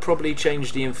think I would probably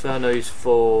change the Infernos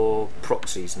for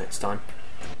proxies next time.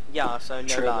 Yeah, so no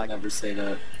Sure, they'll lag. never say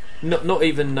that. Not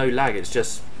even no lag. It's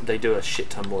just they do a shit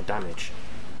ton more damage.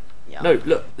 Yeah. No,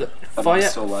 look. I'm Fire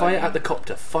still lagging. at the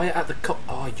copter. Fire at the cop.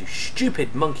 Oh, you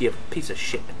stupid monkey of a piece of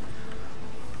shit.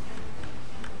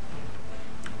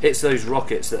 It's those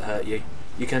rockets that hurt you.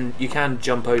 You can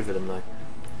jump over them though.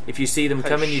 If you see them Oh,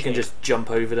 coming, you can shit. just jump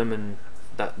over them, and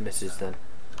that misses then.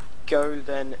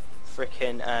 Golden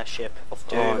frickin' airship of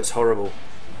doom. Oh, it's horrible.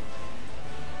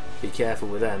 Be careful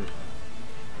with them.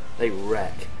 They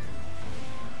wreck.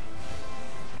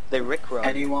 They rickroll.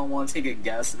 Anyone want to take a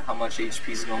guess at how much HP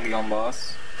is going to be on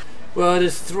boss? Well,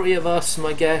 there's 3 of us,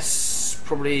 my guess.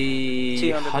 Probably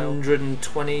 200 mil.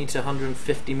 120 to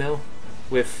 150 mil.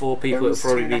 With 4 There people, was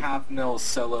it'll probably be. 2.5 mil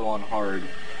solo on hard.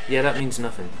 Yeah, that means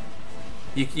nothing.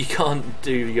 You can't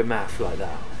do your math like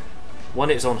that. 1,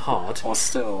 it's on hard, Well,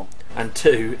 still. and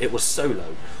 2, it was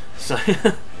solo. So,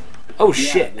 oh Yeah,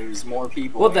 shit! there's more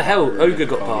people. What the on hell? hard Ogre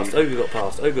got difficulty. past. Ogre got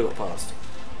past. Ogre got past.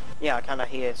 Yeah, I kinda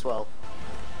hear as well.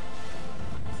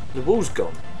 The wall's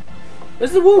gone.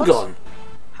 Where's the wall What? gone?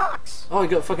 Hacks! Oh, he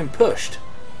got fucking pushed.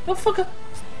 Oh fucker!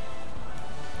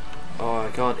 Oh,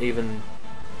 I can't even.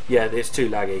 Yeah, it's too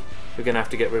laggy. We're gonna have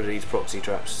to get rid of these proxy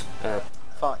traps.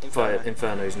 Fire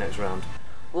Infernos next round.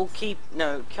 We'll keep.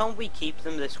 No, can't we keep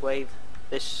them this wave?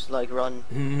 This, like, run?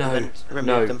 No, And remove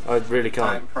no, them. I really can't.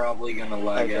 I'm probably going to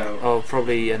lag Okay. out. I'll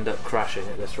probably end up crashing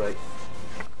at this rate.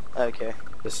 Okay.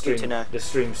 The Good to know.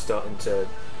 stream's starting to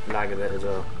lag a bit as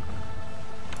well.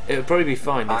 It would probably be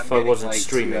fine I'm if I getting, wasn't like, 2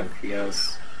 streaming.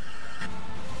 FPS.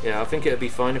 Yeah, I think it would be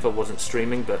fine if I wasn't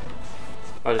streaming, but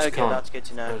I just Okay, can't. that's good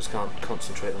to I know. just can't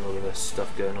concentrate on all of this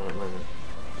stuff going on at the moment.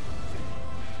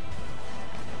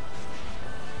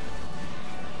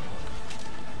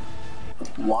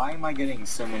 Why am I getting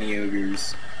so many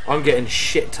ogres? I'm getting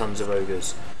shit tons of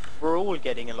ogres. We're all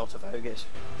getting a lot of ogres.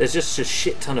 There's just a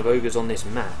shit ton of ogres on this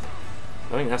map.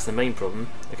 I think that's the main problem.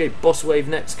 Okay, boss wave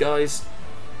next, guys.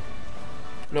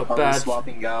 Not Are we bad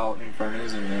swapping out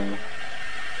Infernos or no?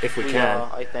 if we We can.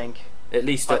 are, I think. At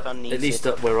least Python needs at least it.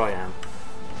 up where I am.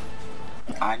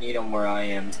 I need them where I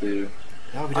am too.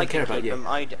 Oh, we I don't care can about keep you.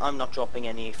 them. I'm not dropping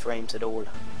any frames at all.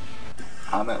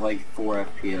 I'm at like 4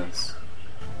 FPS.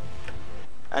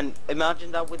 And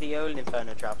imagine that with the old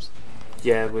Inferno traps.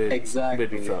 Yeah, we'd Exactly.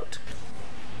 be fucked.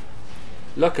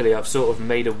 Luckily, I've sort of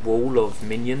made a wall of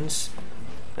minions,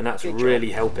 and that's Good job.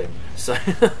 really helping. So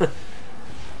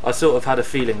I sort of had a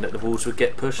feeling that the walls would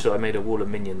get pushed, so I made a wall of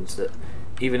minions that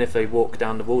even if they walk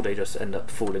down the wall, they just end up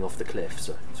falling off the cliff.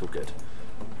 So it's all good.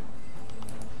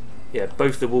 Yeah,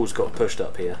 both the walls got pushed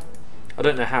up here. I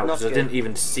don't know how, because I Not good. didn't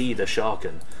even see the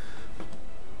Sharken.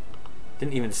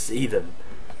 Didn't even see them.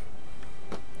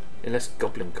 Unless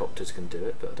Goblin Copters can do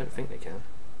it, but I don't think they can.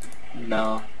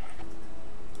 No.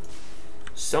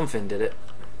 Something did it.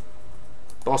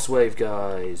 Boss wave,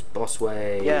 guys. Boss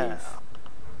wave. Yeah. Do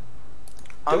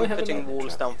I I'm have putting another walls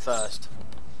trap? down first.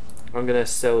 I'm gonna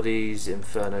sell these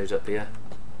Infernos up here.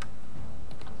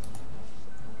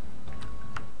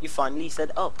 You finally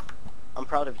said up. I'm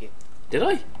proud of you. Did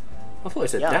I? I thought I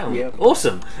said Yeah. down. Yep.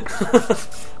 Awesome.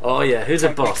 Oh yeah, who's a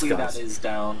boss, Technically guys? that is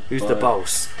down. Who's the but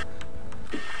boss?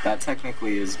 That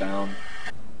technically is down.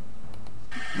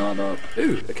 Not up.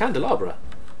 Ooh, a candelabra.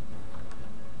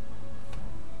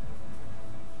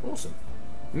 Awesome.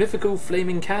 Mythical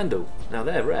flaming candle. Now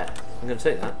they're rare. I'm gonna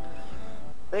take that.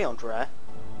 They aren't rare.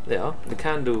 They are. The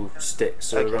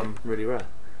candlesticks are Okay. really rare.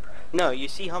 No, you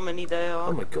see how many there are?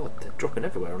 Oh my god, they're dropping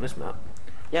everywhere on this map.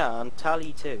 Yeah, and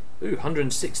Tally too. Ooh,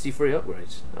 163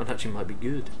 upgrades. That actually might be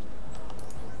good.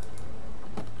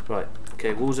 Right,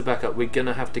 okay, walls are back up. We're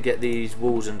gonna have to get these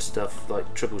walls and stuff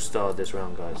like triple starred this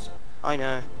round, guys. I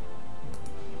know.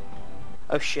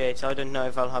 Oh shit, I don't know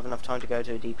if I'll have enough time to go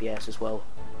to a DPS as well.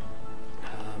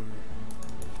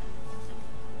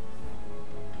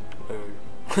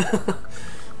 Oh.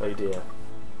 Oh dear.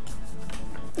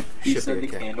 You Should said be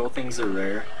the okay. candle things are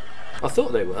rare. I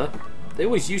thought they were. They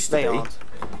always used to They be. aren't.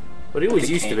 Well, they always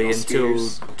The used to be candle until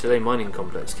spheres. today mining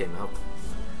complex came out.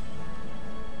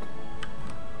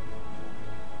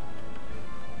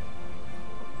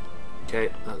 Okay,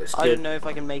 that looks I good. don't know if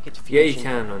I can make it to Yeah, fusion. you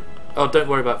can, man. Oh, don't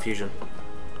worry about fusion.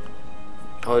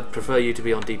 I'd prefer you to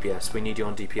be on DPS. We need you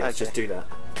on DPS. Okay. Just do that.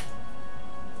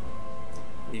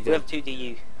 You We go. have 2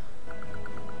 DU.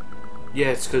 Yeah,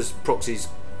 it's because proxies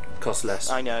cost less.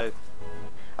 I know.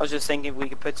 I was just thinking we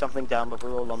could put something down, but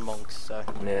we're all on monks, so.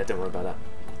 Yeah, don't worry about that.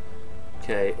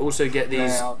 Okay, also get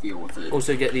these. I'll deal with it.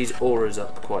 Also get these auras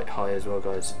up quite high as well,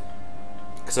 guys.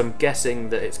 Because I'm guessing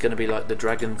that it's going to be like the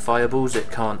dragon fireballs. It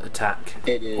can't attack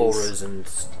It is. auras and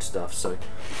stuff. So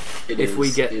It if we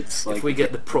is. get It's like if we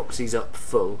get the proxies up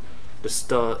full,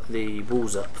 the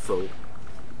walls up full.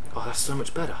 Oh, that's so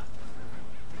much better.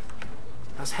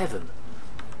 That's heaven.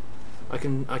 I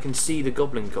can see the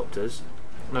goblin copters,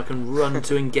 and I can run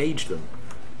to engage them.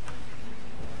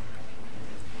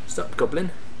 Stop,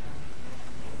 goblin.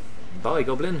 Bye,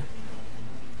 goblin.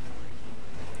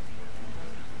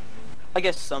 I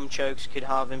guess some chokes could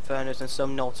have infernos and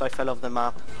some not. I fell off the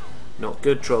map. Not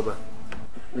good, Trober.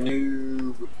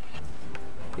 noob.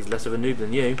 He's less of a noob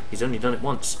than you. He's only done it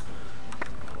once.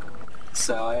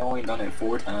 So I only done it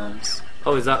 4 times.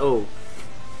 Oh, is that all?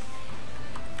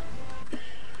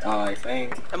 I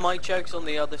think. And my choke's on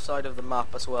the other side of the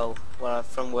map as well,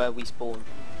 from where we spawn.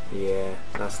 Yeah,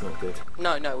 that's not good.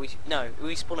 No,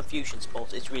 we spawn a fusion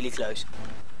spot. It's really close.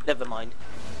 Never mind.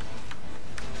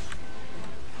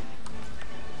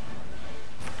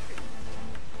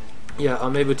 Yeah,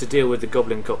 I'm able to deal with the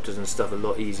goblin copters and stuff a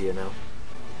lot easier now.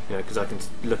 You know, because I can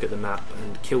look at the map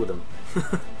and kill them.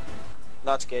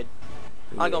 That's good.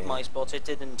 I got Yeah. my spot. It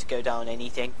didn't go down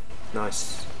anything.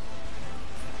 Nice.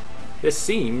 This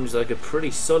seems like a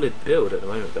pretty solid build at the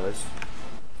moment, guys.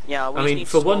 Yeah, we I mean, need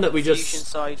for to one swap that we the just- fusion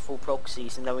side for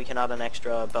proxies, and then we can add an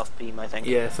extra buff beam, I think.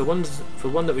 Yeah, for one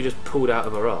that we just pulled out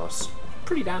of our arse,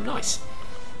 pretty damn nice.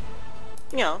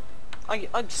 Yeah,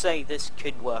 I'd say this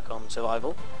could work on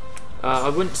survival. I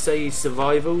wouldn't say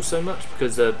survival so much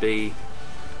because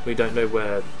we don't know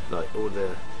where like all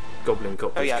the goblin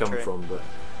copters yeah, come true. from, but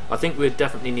I think we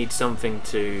definitely need something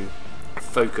to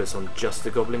focus on just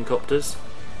the goblin copters.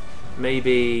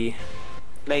 Maybe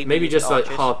just like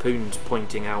archers. harpoons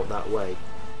pointing out that way,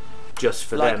 just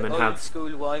for like them, and old have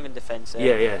school Wyvern defense.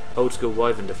 yeah, old school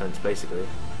Wyvern defense basically.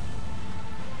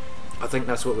 I think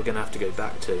that's what we're gonna have to go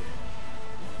back to.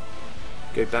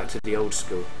 Go back to the old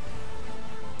school.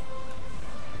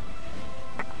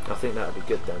 I think that would be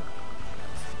good then.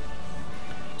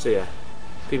 So yeah,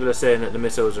 people are saying that the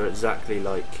missiles are exactly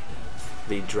like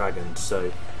the dragons.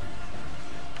 So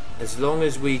as long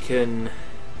as we can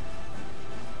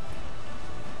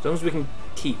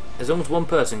keep, as long as one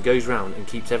person goes round and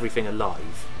keeps everything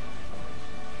alive,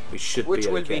 we should Which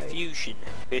be will okay. be fusion,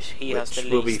 because he has the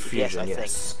Which will be least fusion, FPS, I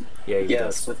yes. think. Yeah, he Yes,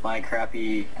 does. with my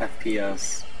crappy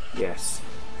FPS. Yes.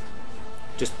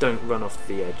 Just don't run off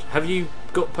the edge. Have you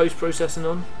got post-processing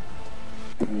on?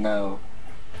 No.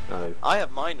 Oh. I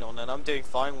have mine on, and I'm doing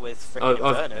fine with freaking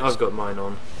Infernos. I've got mine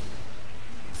on.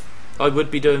 I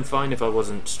would be doing fine if I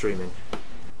wasn't streaming.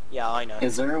 Yeah, I know.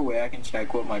 Is there a way I can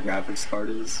check what my graphics card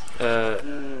is? I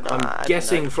I'm don't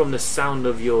guessing know. from the sound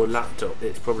of your laptop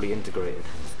it's probably integrated.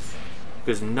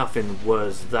 Because nothing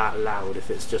was that loud if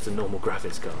it's just a normal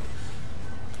graphics card.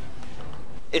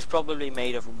 It's probably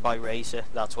made by Razer,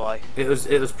 that's why. It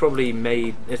was probably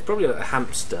made. It's probably like a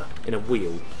hamster in a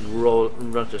wheel,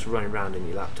 just running around in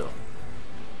your laptop,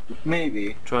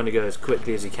 Maybe. trying to go as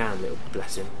quickly as he can. Little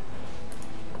bless him.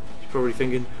 He's probably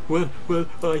thinking, "When will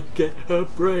I get a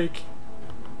break?"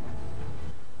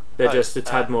 They're Oh, just a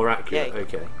tad more accurate. yeah.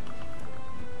 Okay.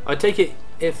 I take it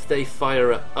if they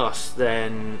fire at us,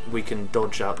 then we can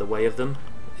dodge out the way of them.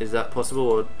 Is that possible,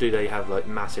 or do they have like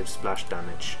massive splash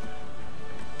damage?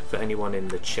 For anyone in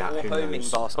the chat Or who homing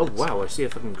knows. bastards. Oh wow, I see a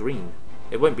fucking green.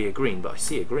 It won't be a green, but I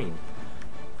see a green.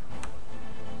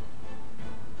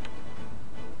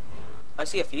 I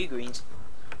see a few greens,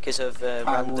 because of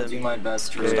I will do random... my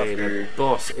best to Okay, the recover.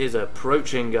 boss is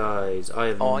approaching, guys. I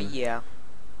have. Oh yeah.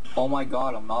 Oh my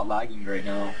god, I'm not lagging right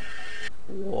now.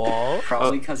 What?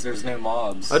 Probably because there's no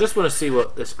mobs. I just want to see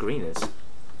what this green is.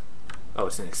 Oh,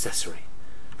 it's an accessory.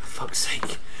 For fuck's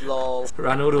sake. Lol.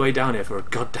 Ran all the way down here for a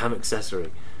goddamn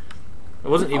accessory. It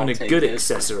wasn't even I'll a take good it.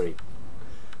 accessory.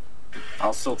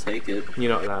 I'll still take it.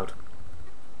 You're not allowed.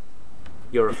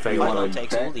 You're a You fail wanna- Python boat.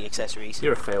 takes bet? all the accessories.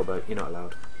 You're a fail boat. You're not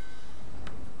allowed.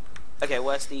 Okay,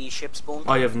 where's the ship spawn?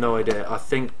 I have no idea. I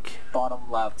think Bottom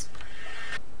left.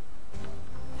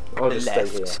 I'll The just left.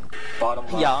 stay here. Bottom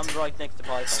left. Yeah, I'm right next to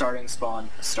Python. Starting spawn.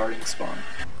 Starting spawn.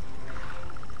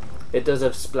 It does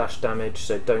have splash damage,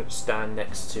 so don't stand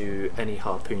next to any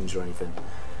harpoons or anything.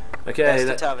 Okay, That's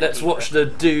the tavern let's keeper. watch the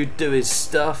dude do his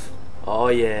stuff. Oh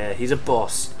yeah, he's a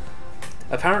boss.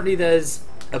 Apparently there's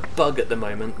a bug at the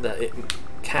moment that it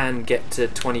can get to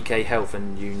 20k health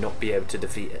and you not be able to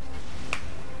defeat it.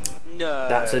 No.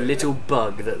 That's a little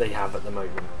bug that they have at the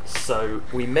moment. So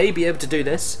we may be able to do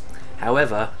this,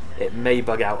 however, it may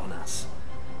bug out on us.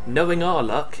 Knowing our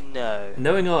luck, No.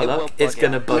 it's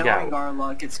gonna bug Knowing out. our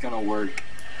luck, it's gonna work.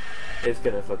 It's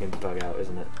gonna fucking bug out,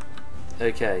 isn't it?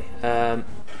 Okay,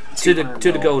 to the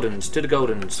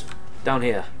Goldens, down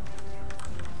here.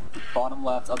 Bottom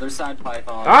left, other side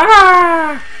Python.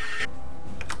 Ah!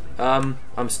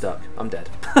 I'm stuck. I'm dead.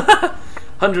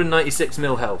 196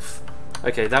 mil health.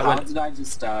 Okay, that How went. did I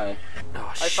just die? Oh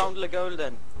I shit! found the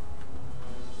golden.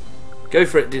 Go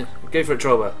for it,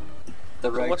 Trollbert.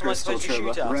 The red what am I crystal. supposed to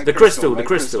shoot Trevor. at? Red The crystal, red the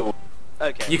crystal.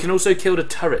 Okay. You can also kill the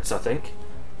turrets, I think.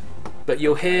 But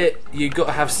you'll hear. You got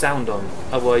to have sound on,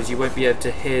 otherwise you won't be able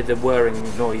to hear the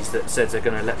whirring noise that says they're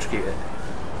going to electrocute it.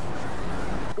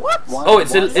 What? Oh,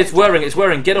 it's whirring. It's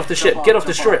whirring. Get off the ship. Get off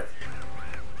the strip.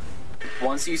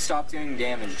 Once you stop doing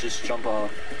damage, just jump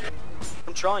off.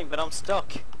 I'm trying, but I'm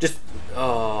stuck. Just.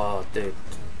 Oh, dude.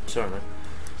 Sorry, man.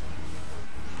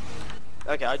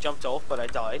 Okay, I jumped off, but I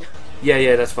died.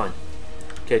 Yeah, that's fine.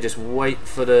 Okay, just wait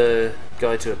for the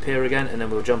guy to appear again, and then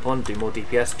we'll jump on, do more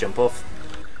DPS, jump off.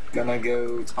 Gonna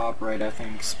go top right, I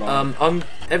think. Spawn.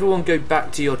 Everyone go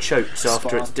back to your chokes after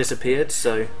Spawn. it's disappeared.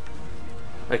 So,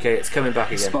 okay, it's coming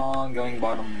back again. Spawn going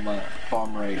bottom left,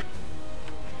 bottom right.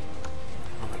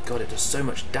 Oh my god, it does so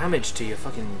much damage to your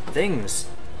fucking things.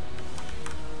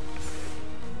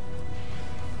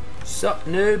 Sup,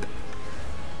 noob?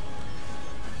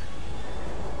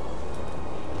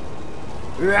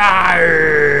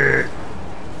 Rawr!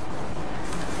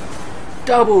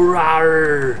 Double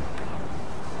rawr!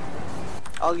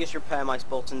 I'll just repair my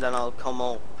spot and then I'll come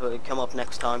up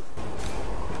next time.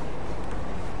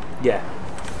 Yeah.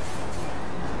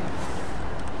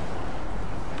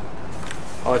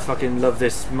 I fucking love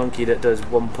this monkey that does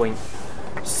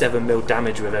 1.7 mil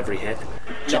damage with every hit.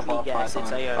 Jump Let me off guess, it's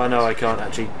Python. I know I can't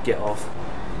actually get off.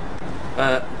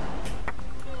 I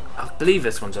believe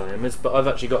this one's Onimus, but I've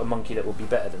actually got a monkey that will be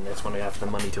better than this when I have the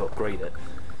money to upgrade it.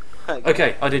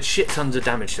 Okay, I did shit tons of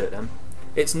damage to it then.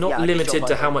 It's not Yeah, I limited shot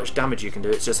to by how them. much damage you can do,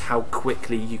 it's just how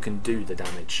quickly you can do the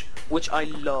damage. Which I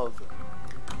love.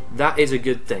 That is a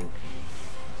good thing.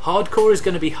 Hardcore is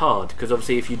going to be hard, because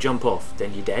obviously if you jump off,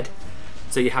 then you're dead.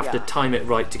 So you have to Yeah. time it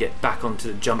right to get back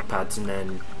onto the jump pads and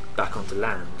then back onto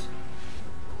land.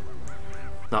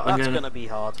 Now, That's gonna be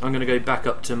hard. I'm going to go back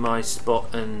up to my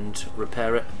spot and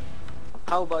repair it.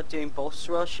 How about doing boss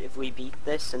rush if we beat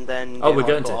this and then Oh, do we're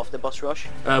going hardcore to. after boss rush?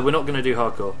 We're not going to do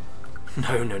hardcore.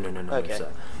 No, Okay.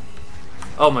 sir.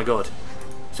 Oh my god.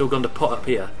 It's all gone to pot up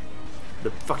here.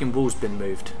 The fucking wall's been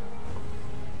moved.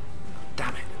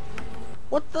 Damn it.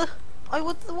 What the?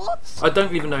 What? I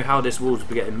don't even know how this wall's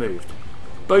been getting moved.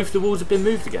 Both the walls have been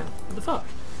moved again. What the fuck?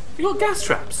 You got gas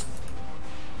traps.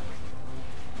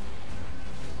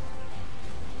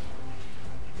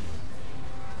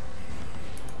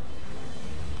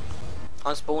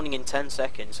 I'm spawning in 10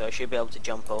 seconds, so I should be able to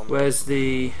jump on. Where's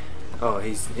the... Oh,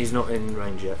 he's not in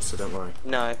range yet, so don't worry.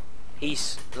 No,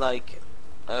 he's like,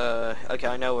 okay,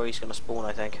 I know where he's gonna spawn.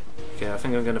 I think. Okay, I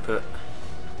think I'm going to put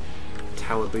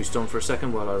tower boost on for a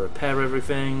second while I repair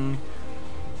everything.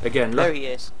 Again, There look. he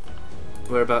is.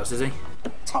 Whereabouts is he?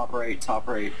 Top right, top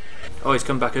right. Oh, he's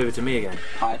come back over to me again.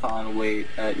 Python, wait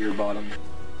at your bottom.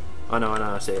 I know,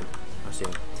 I see him.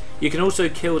 You can also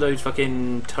kill those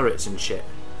fucking turrets and shit.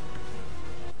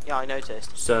 Yeah, I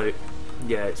noticed. So,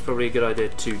 yeah, it's probably a good idea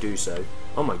to do so.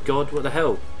 Oh my god, what the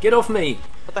hell? Get off me!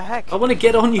 What the heck? I want to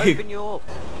get on you! Open your.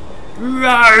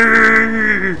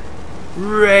 Rawr!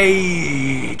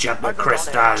 Rage at the I got on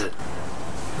crystal!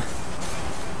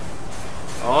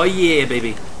 Oh yeah,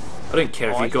 baby! I don't care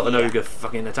if Oh, you've got an yeah. ogre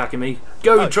fucking attacking me.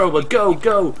 Go, Oh. Troller, go,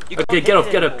 go! You Okay, can't get off,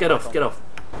 hit get him off, get or off, get off.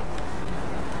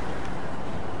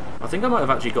 I think I might have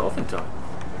actually got off in time.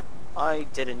 I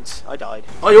didn't. I died.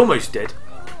 I almost did,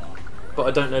 but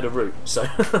I don't know the route, so...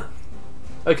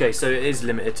 Okay, so it is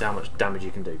limited to how much damage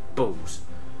you can do. Balls.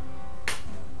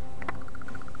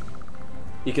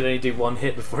 You can only do one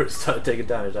hit before it started taking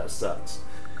damage, that sucks.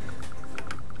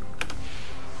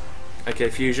 Okay,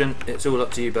 Fusion, it's all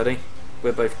up to you, buddy.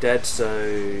 We're both dead,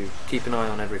 so keep an eye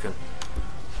on everything.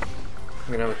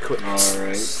 I'm gonna have a quick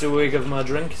Alright. swig of my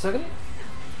drink a second.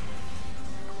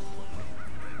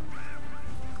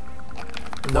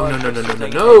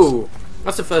 No!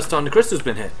 That's the first time the crystal's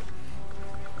been hit.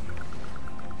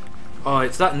 Oh,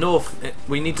 it's that north.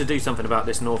 We need to do something about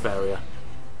this north area.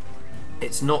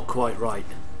 It's not quite right.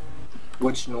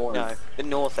 Which north? No, the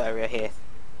north area here.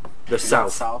 The Is that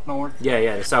south. south north?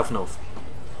 Yeah, the south north.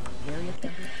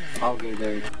 I'll go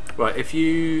there. Right, if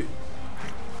you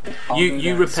I'll You go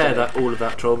you down repair and that all of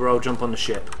that, Troll, or I'll jump on the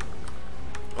ship.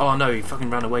 Oh no, he fucking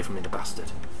ran away from me, the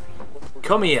bastard.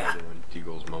 Come here!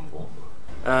 Deagle's mumble.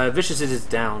 Vicious is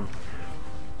down.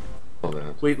 Oh,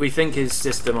 that's We think his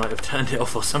sister might have turned it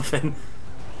off or something.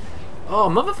 Oh,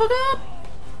 motherfucker!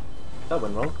 That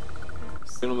went wrong.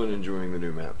 gentlemen enjoying the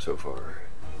new map so far.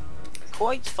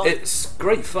 Quite fun. It's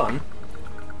great fun.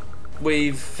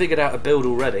 We've figured out a build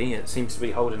already. It seems to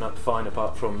be holding up fine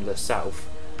apart from the south.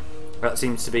 That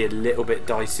seems to be a little bit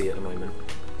dicey at the moment.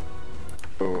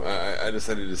 So I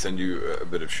decided to send you a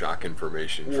bit of shock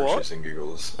information for What? Shits and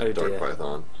Giggles. Oh, Dark dear.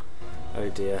 Python. Oh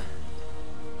dear.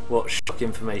 What shock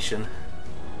information.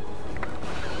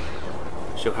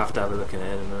 She'll have to have a look in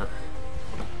it in a minute.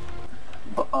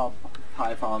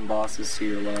 Python boss is to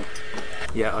your left.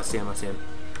 Yeah, I see him, I see him.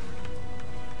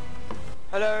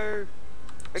 Hello.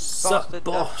 Big Sup, bastard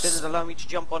boss? that didn't allow me to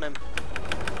jump on him.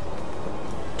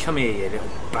 Come here, you little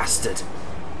bastard.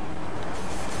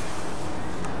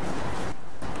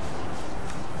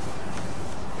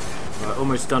 Right,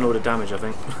 almost done all the damage, I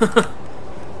think.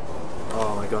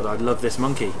 Oh my god, I love this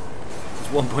monkey. It's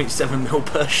 1.7 mil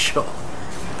per shot.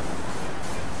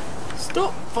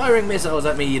 Stop firing missiles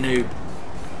at me, you noob.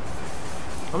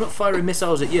 I'm not firing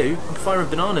missiles at you, I'm firing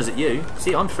bananas at you.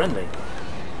 See, I'm friendly.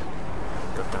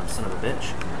 Goddamn son of a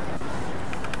bitch.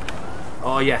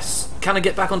 Oh yes, can I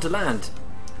get back onto land?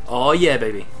 Oh yeah,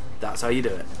 baby. That's how you do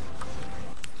it.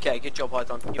 Okay, good job,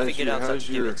 Python. You How's figured your- out how how's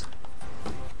to do your- it.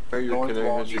 How's your North connection?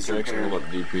 wall How's your needs connection repair. hold up,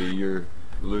 DP? You're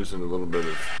losing a little bit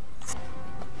of.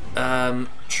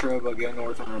 Troba, go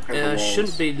north and repair the I walls.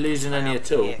 shouldn't be losing any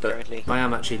at all, Yeah, but currently. I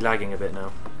am actually lagging a bit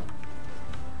now.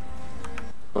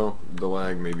 Well, the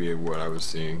lag may be what I was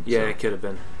seeing. Yeah, so. it could have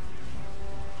been.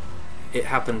 It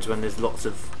happens when there's lots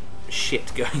of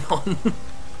shit going on.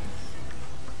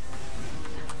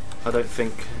 I don't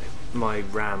think my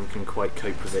RAM can quite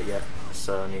cope with it yet,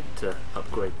 so I need to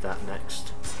upgrade that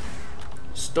next.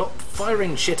 Stop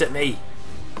firing shit at me!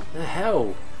 The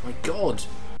hell? My god!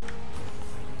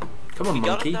 Come on, We got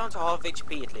monkey. him down to half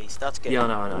HP at least. That's good. Yeah, I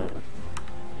know, I know.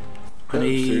 I Did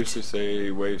need seriously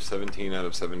say wave 17 out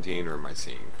of 17, or am I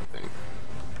seeing thing?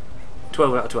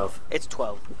 12 out of 12. It's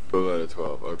 12. 12 out of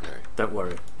 12. Okay. Don't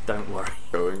worry. Don't worry.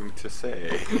 Going to say.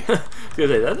 I was gonna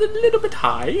say, that's a little bit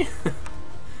high.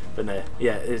 But no,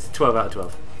 yeah, it's 12 out of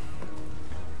 12.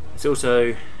 It's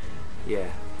also,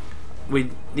 yeah,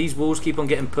 these walls keep on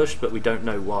getting pushed, but we don't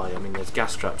know why. I mean, there's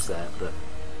gas traps there, but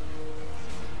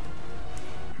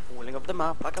Walling up the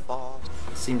map like a boss.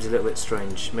 it seems a little bit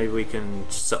strange. Maybe we can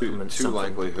Two supplement something.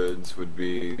 likelihoods would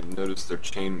be, notice they're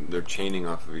chaining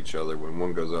off of each other. When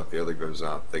one goes off, the other goes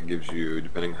off. That gives you,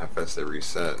 depending how fast they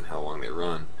reset and how long they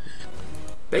run,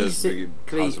 does Basically,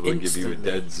 possibly give you a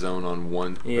instantly. dead zone on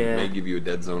one. Yeah. It may give you a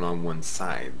dead zone on one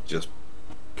side. Just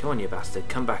Come on, you bastard,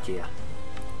 come back here.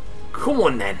 Come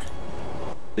on then.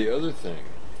 the other thing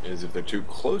is if they're too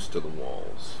close to the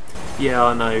walls. Yeah,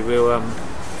 I know. We'll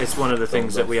it's one of the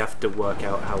things that we have to work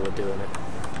out how we're doing it.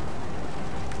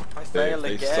 I They, fail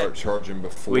they again. start charging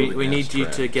before We the need gas you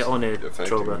to traps. get on it,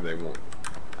 Effectively, Troba. they won't.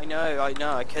 I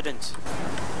know, I couldn't.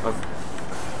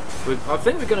 I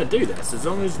think we're going to do this as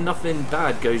long as nothing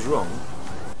bad goes wrong.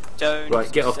 Don't.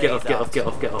 Right, get off, say get off, get that. off, get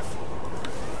off, get off.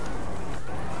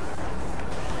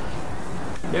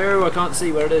 No, I can't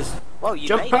see where it is. Well, you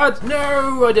Jump made pad!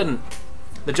 No, I didn't.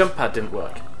 The jump pad didn't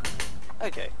work. it.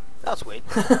 Okay, that's weird.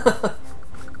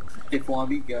 If one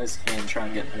of you guys can, try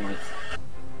and get north.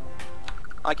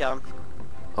 I can.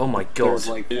 Oh my There's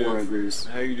god. like Yeah. 4 ogres.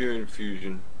 How you doing,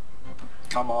 Fusion?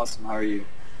 I'm awesome, how are you?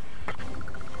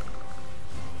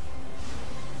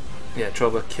 Yeah,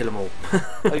 Troba, kill them all.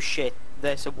 Oh shit,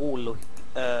 there's a wall.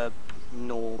 What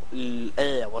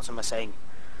am I saying?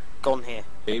 Gone here.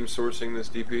 Game sourcing this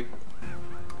DP?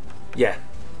 Yeah.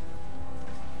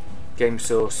 Game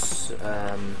source.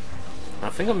 I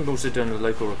think I'm also doing a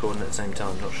local recording at the same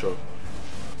time, not sure.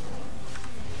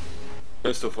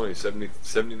 That's still funny,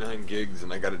 79 gigs,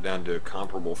 and I got it down to a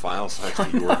comparable file size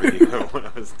to your video when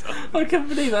I was done. I can't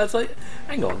believe that. It's like,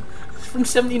 hang on. From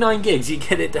 79 gigs, you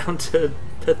get it down to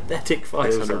pathetic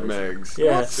file 600 size. megs.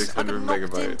 Yeah. 600 I got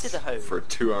knocked into the megabytes hole. for a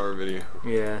 2-hour video.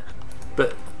 Yeah.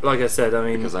 But, like I said, I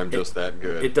mean... Because I'm just that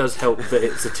good. It does help that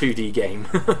it's a 2D game.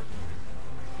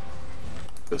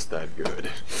 Just that good.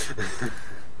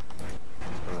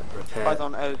 Right, repair.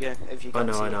 Python ogre, if you I can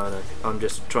know, see I it. know, I know. I'm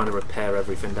just trying to repair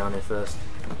everything down here first.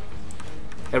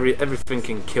 Everything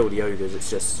can kill the ogres, it's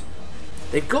just...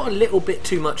 They've got a little bit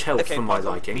too much health Okay, for my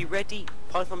Python, liking. be ready.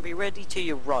 Python, be ready to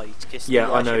your right. Cause Yeah,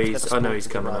 the I know airship's he's gonna spawn he's to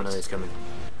the coming, I right. know he's coming.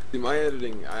 See, my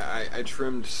editing, I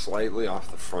trimmed slightly off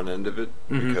the front end of it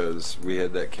Mhm. because we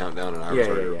had that countdown and I was Yeah,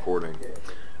 already yeah, yeah. recording.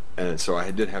 And so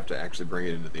I did have to actually bring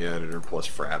it into the editor plus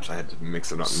Fraps. I had to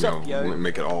mix it up, Sup, yo?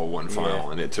 make it all one file,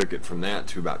 Yeah. and it took it from that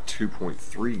to about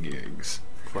 2.3 gigs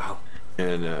Wow.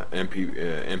 in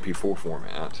MP4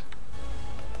 format.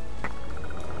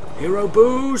 Hero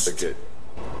boost. Took it.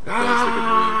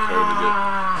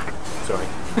 Ah! Sorry.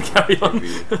 Carry on.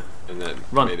 And then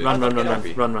Run, made it run, run, run,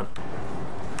 copy. run, run,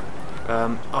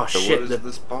 run. Oh So shit! what is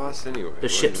this boss anyway? The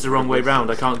ship's the wrong way round.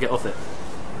 I can't get off it.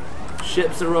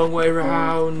 Ship's the wrong way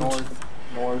round.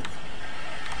 North.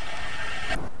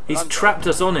 He's trapped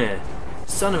us on here.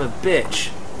 Son of a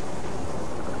bitch.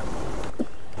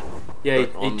 Yeah, Put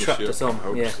he on the trapped ship us on. in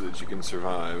hopes Yeah. that you can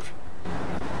survive.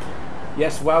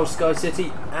 Yes, wow, Sky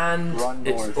City, and Run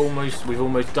it's north. almost. We've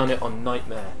almost done it on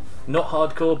Nightmare. Not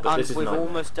hardcore, but And this is we've Nightmare.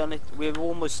 almost done it. We're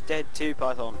almost dead too,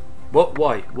 Python. What?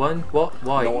 Why? One? What?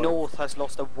 Why? North has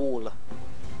lost a wall.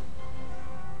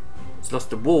 It's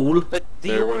lost the wall. But the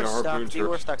They're ore in a harpoon stack, the ore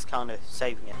turret. stack's kind of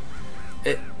saving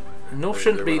it. North They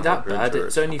shouldn't be run a that harpoon bad. turret.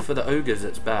 It's only for the ogres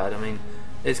that's bad. I mean,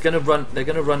 it's gonna run. They're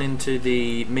gonna run into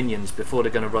the minions before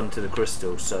they're gonna run to the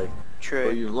crystals. So True.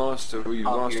 Well, you lost a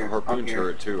here, harpoon up here.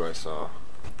 turret too. I saw.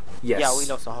 yes. Yeah, we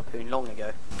lost a harpoon long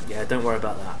ago. Yeah, don't worry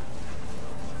about that.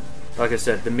 Like I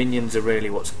said, the minions are really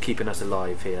what's keeping us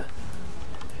alive here.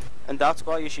 And that's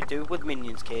why you should do it with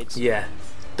minions, kids. Yeah,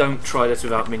 don't try this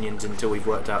without minions until we've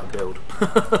worked out a build.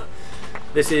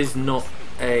 This is not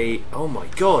a... Oh my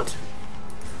god!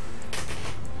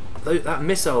 That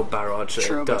missile barrage that it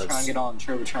Turbo, try and does. get on.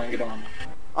 Turbo, try and get on.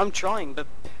 I'm trying, but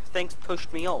things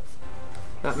pushed me off.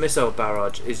 That missile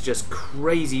barrage is just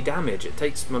crazy damage. It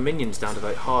takes my minions down to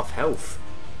about half health.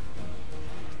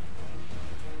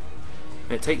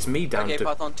 It takes me down Okay, to...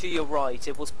 Python, to your right.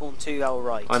 It will spawn to our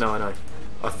right. I know.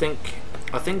 I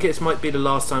think it might be the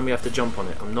last time we have to jump on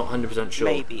it. I'm not 100% sure.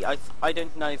 Maybe. I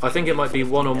don't know if I think it might be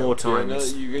one or more Yeah, no,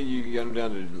 times. you get them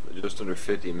down to just under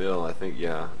 50 mil. I think,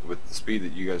 yeah, with the speed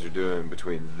that you guys are doing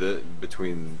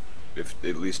between if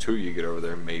at least two you get over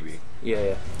there, maybe.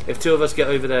 Yeah. If two of us get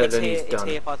over there, It's then here, he's it's done.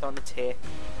 here, Python, it's here.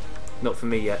 Not for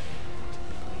me yet.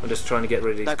 I'm just trying to get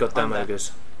rid of these No, goddamn I'm there.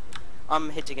 ogres. I'm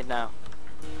hitting it now.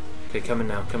 Okay, coming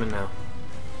now.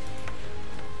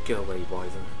 Get away,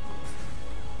 Wyvern.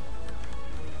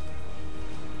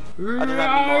 I don't have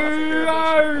any more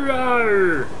of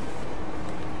your abilities.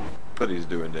 But he's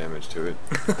doing damage to it.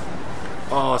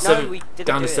 Oh, we didn't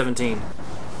down to do it. 17.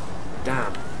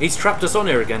 Damn. He's trapped us on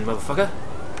here again, motherfucker.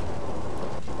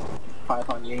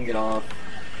 Python, you can get off.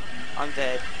 I'm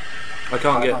dead. I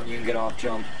can't get... Python, you can get off.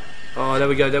 Jump. Oh, there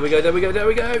we go.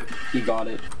 You got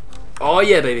it. Oh,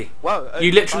 yeah, baby. Whoa.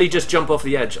 You literally Python- just jump off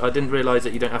the edge. I didn't realise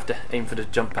that you don't have to aim for the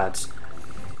jump pads.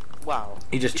 Wow.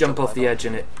 You just Good jump job, off the Python. edge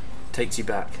and it takes you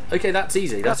back. Okay, that's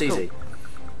easy. That's That's cool. easy.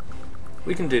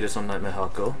 We can do this on Nightmare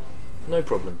Hardcore. No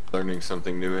problem. Learning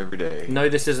something new every day. No,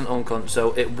 this isn't on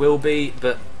console. It will be,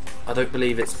 but I don't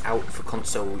believe it's out for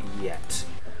console yet.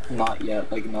 Not yet.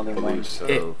 Like another I believe month. so.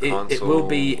 It will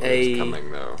be Console is a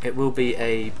coming though. it will be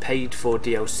a paid for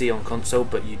DLC on console,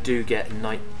 but you do get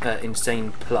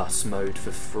Insane Plus mode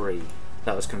for free.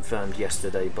 That was confirmed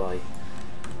yesterday by.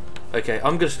 Okay,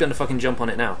 I'm just gonna fucking jump on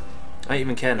it now. I don't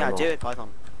even care no Yeah, more. do it,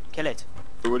 Python. Kill it.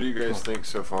 So what do you guys think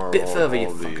so far? Bit all further, you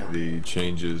all fucker. the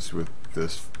changes with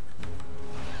this.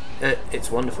 It's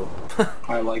wonderful.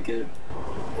 I like it.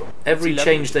 Every It's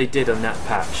lovely. change they did on that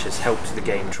patch has helped the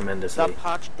game tremendously. That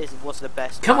patch was the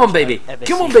best. Come on, patch baby! I've ever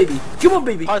Come on, seen. baby! Come on,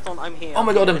 baby! Python, I'm here. Oh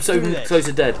my god, I'm Let's so do this. close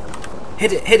to dead.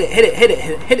 Hit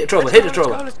it, Troller,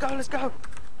 Let's go, let's go.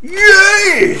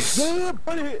 Yes!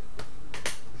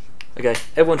 Okay,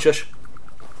 everyone shush.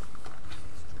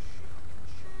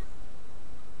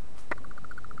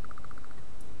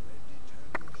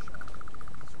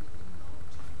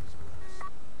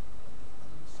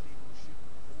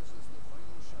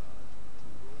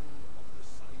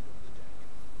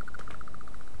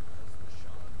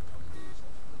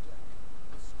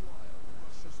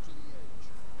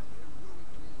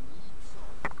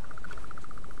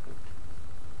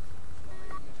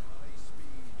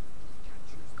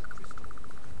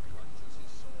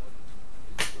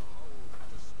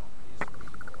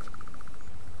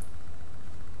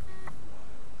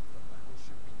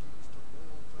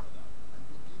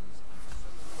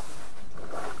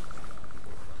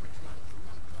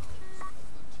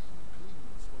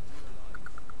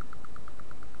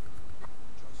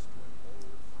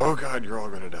 Oh god, you're all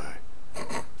gonna die.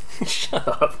 Shut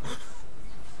up.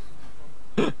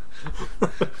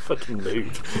 Fucking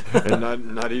noob.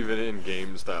 And not even in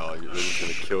game style. They're just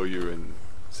gonna kill you in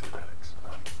cinematics.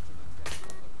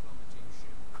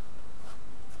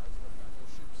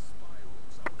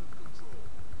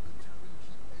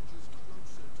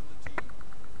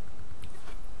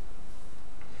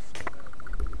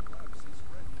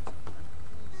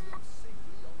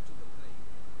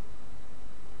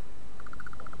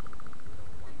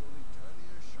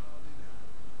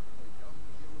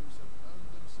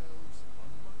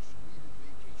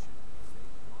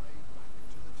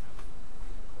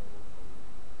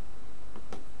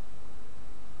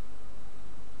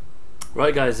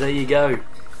 Right guys, there you go.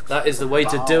 That is the way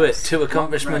to do it. Wow. 2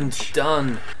 accomplishments Wrench.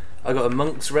 done. I got a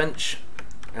monk's wrench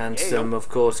and Yeah. some, of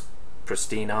course,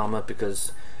 pristine armor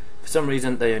because for some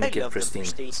reason they only I give love them pristine.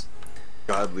 prestige.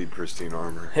 Godly pristine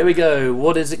armor. Here we go.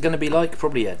 What is it going to be like?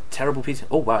 Probably a terrible piece.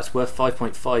 Oh wow, it's worth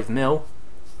 5.5 mil.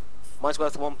 Mine's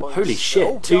worth 1 point. Holy shit!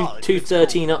 Oh, two God,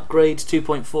 213 upgrades,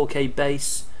 2.4k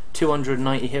base,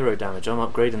 290 hero damage. I'm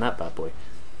upgrading that bad boy.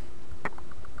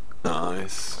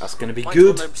 Nice. That's going to be Mine's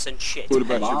good. 100% shit. What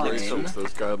about Mine. your bracelets?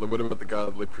 Those godly. What about the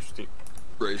godly pristine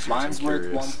bracelets? Mine's I'm worth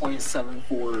curious.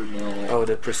 1.74 mil. Oh,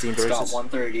 the pristine It's got braces.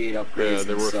 138 upgrades. Yeah,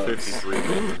 they're and worth subs. 53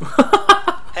 million.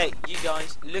 Hey, you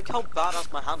guys, look how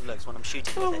badass my hand looks when I'm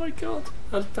shooting Oh with my it. god,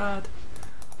 that's bad.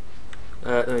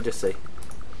 Let me just see.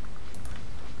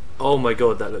 Oh my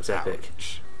god, that looks epic.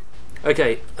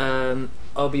 Okay,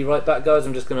 I'll be right back, guys.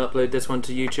 I'm just going to upload this one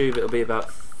to YouTube. It'll be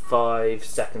about 5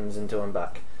 seconds until I'm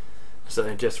back.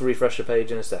 So just refresh the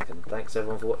page in a second. Thanks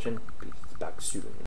everyone for watching. Be back soon.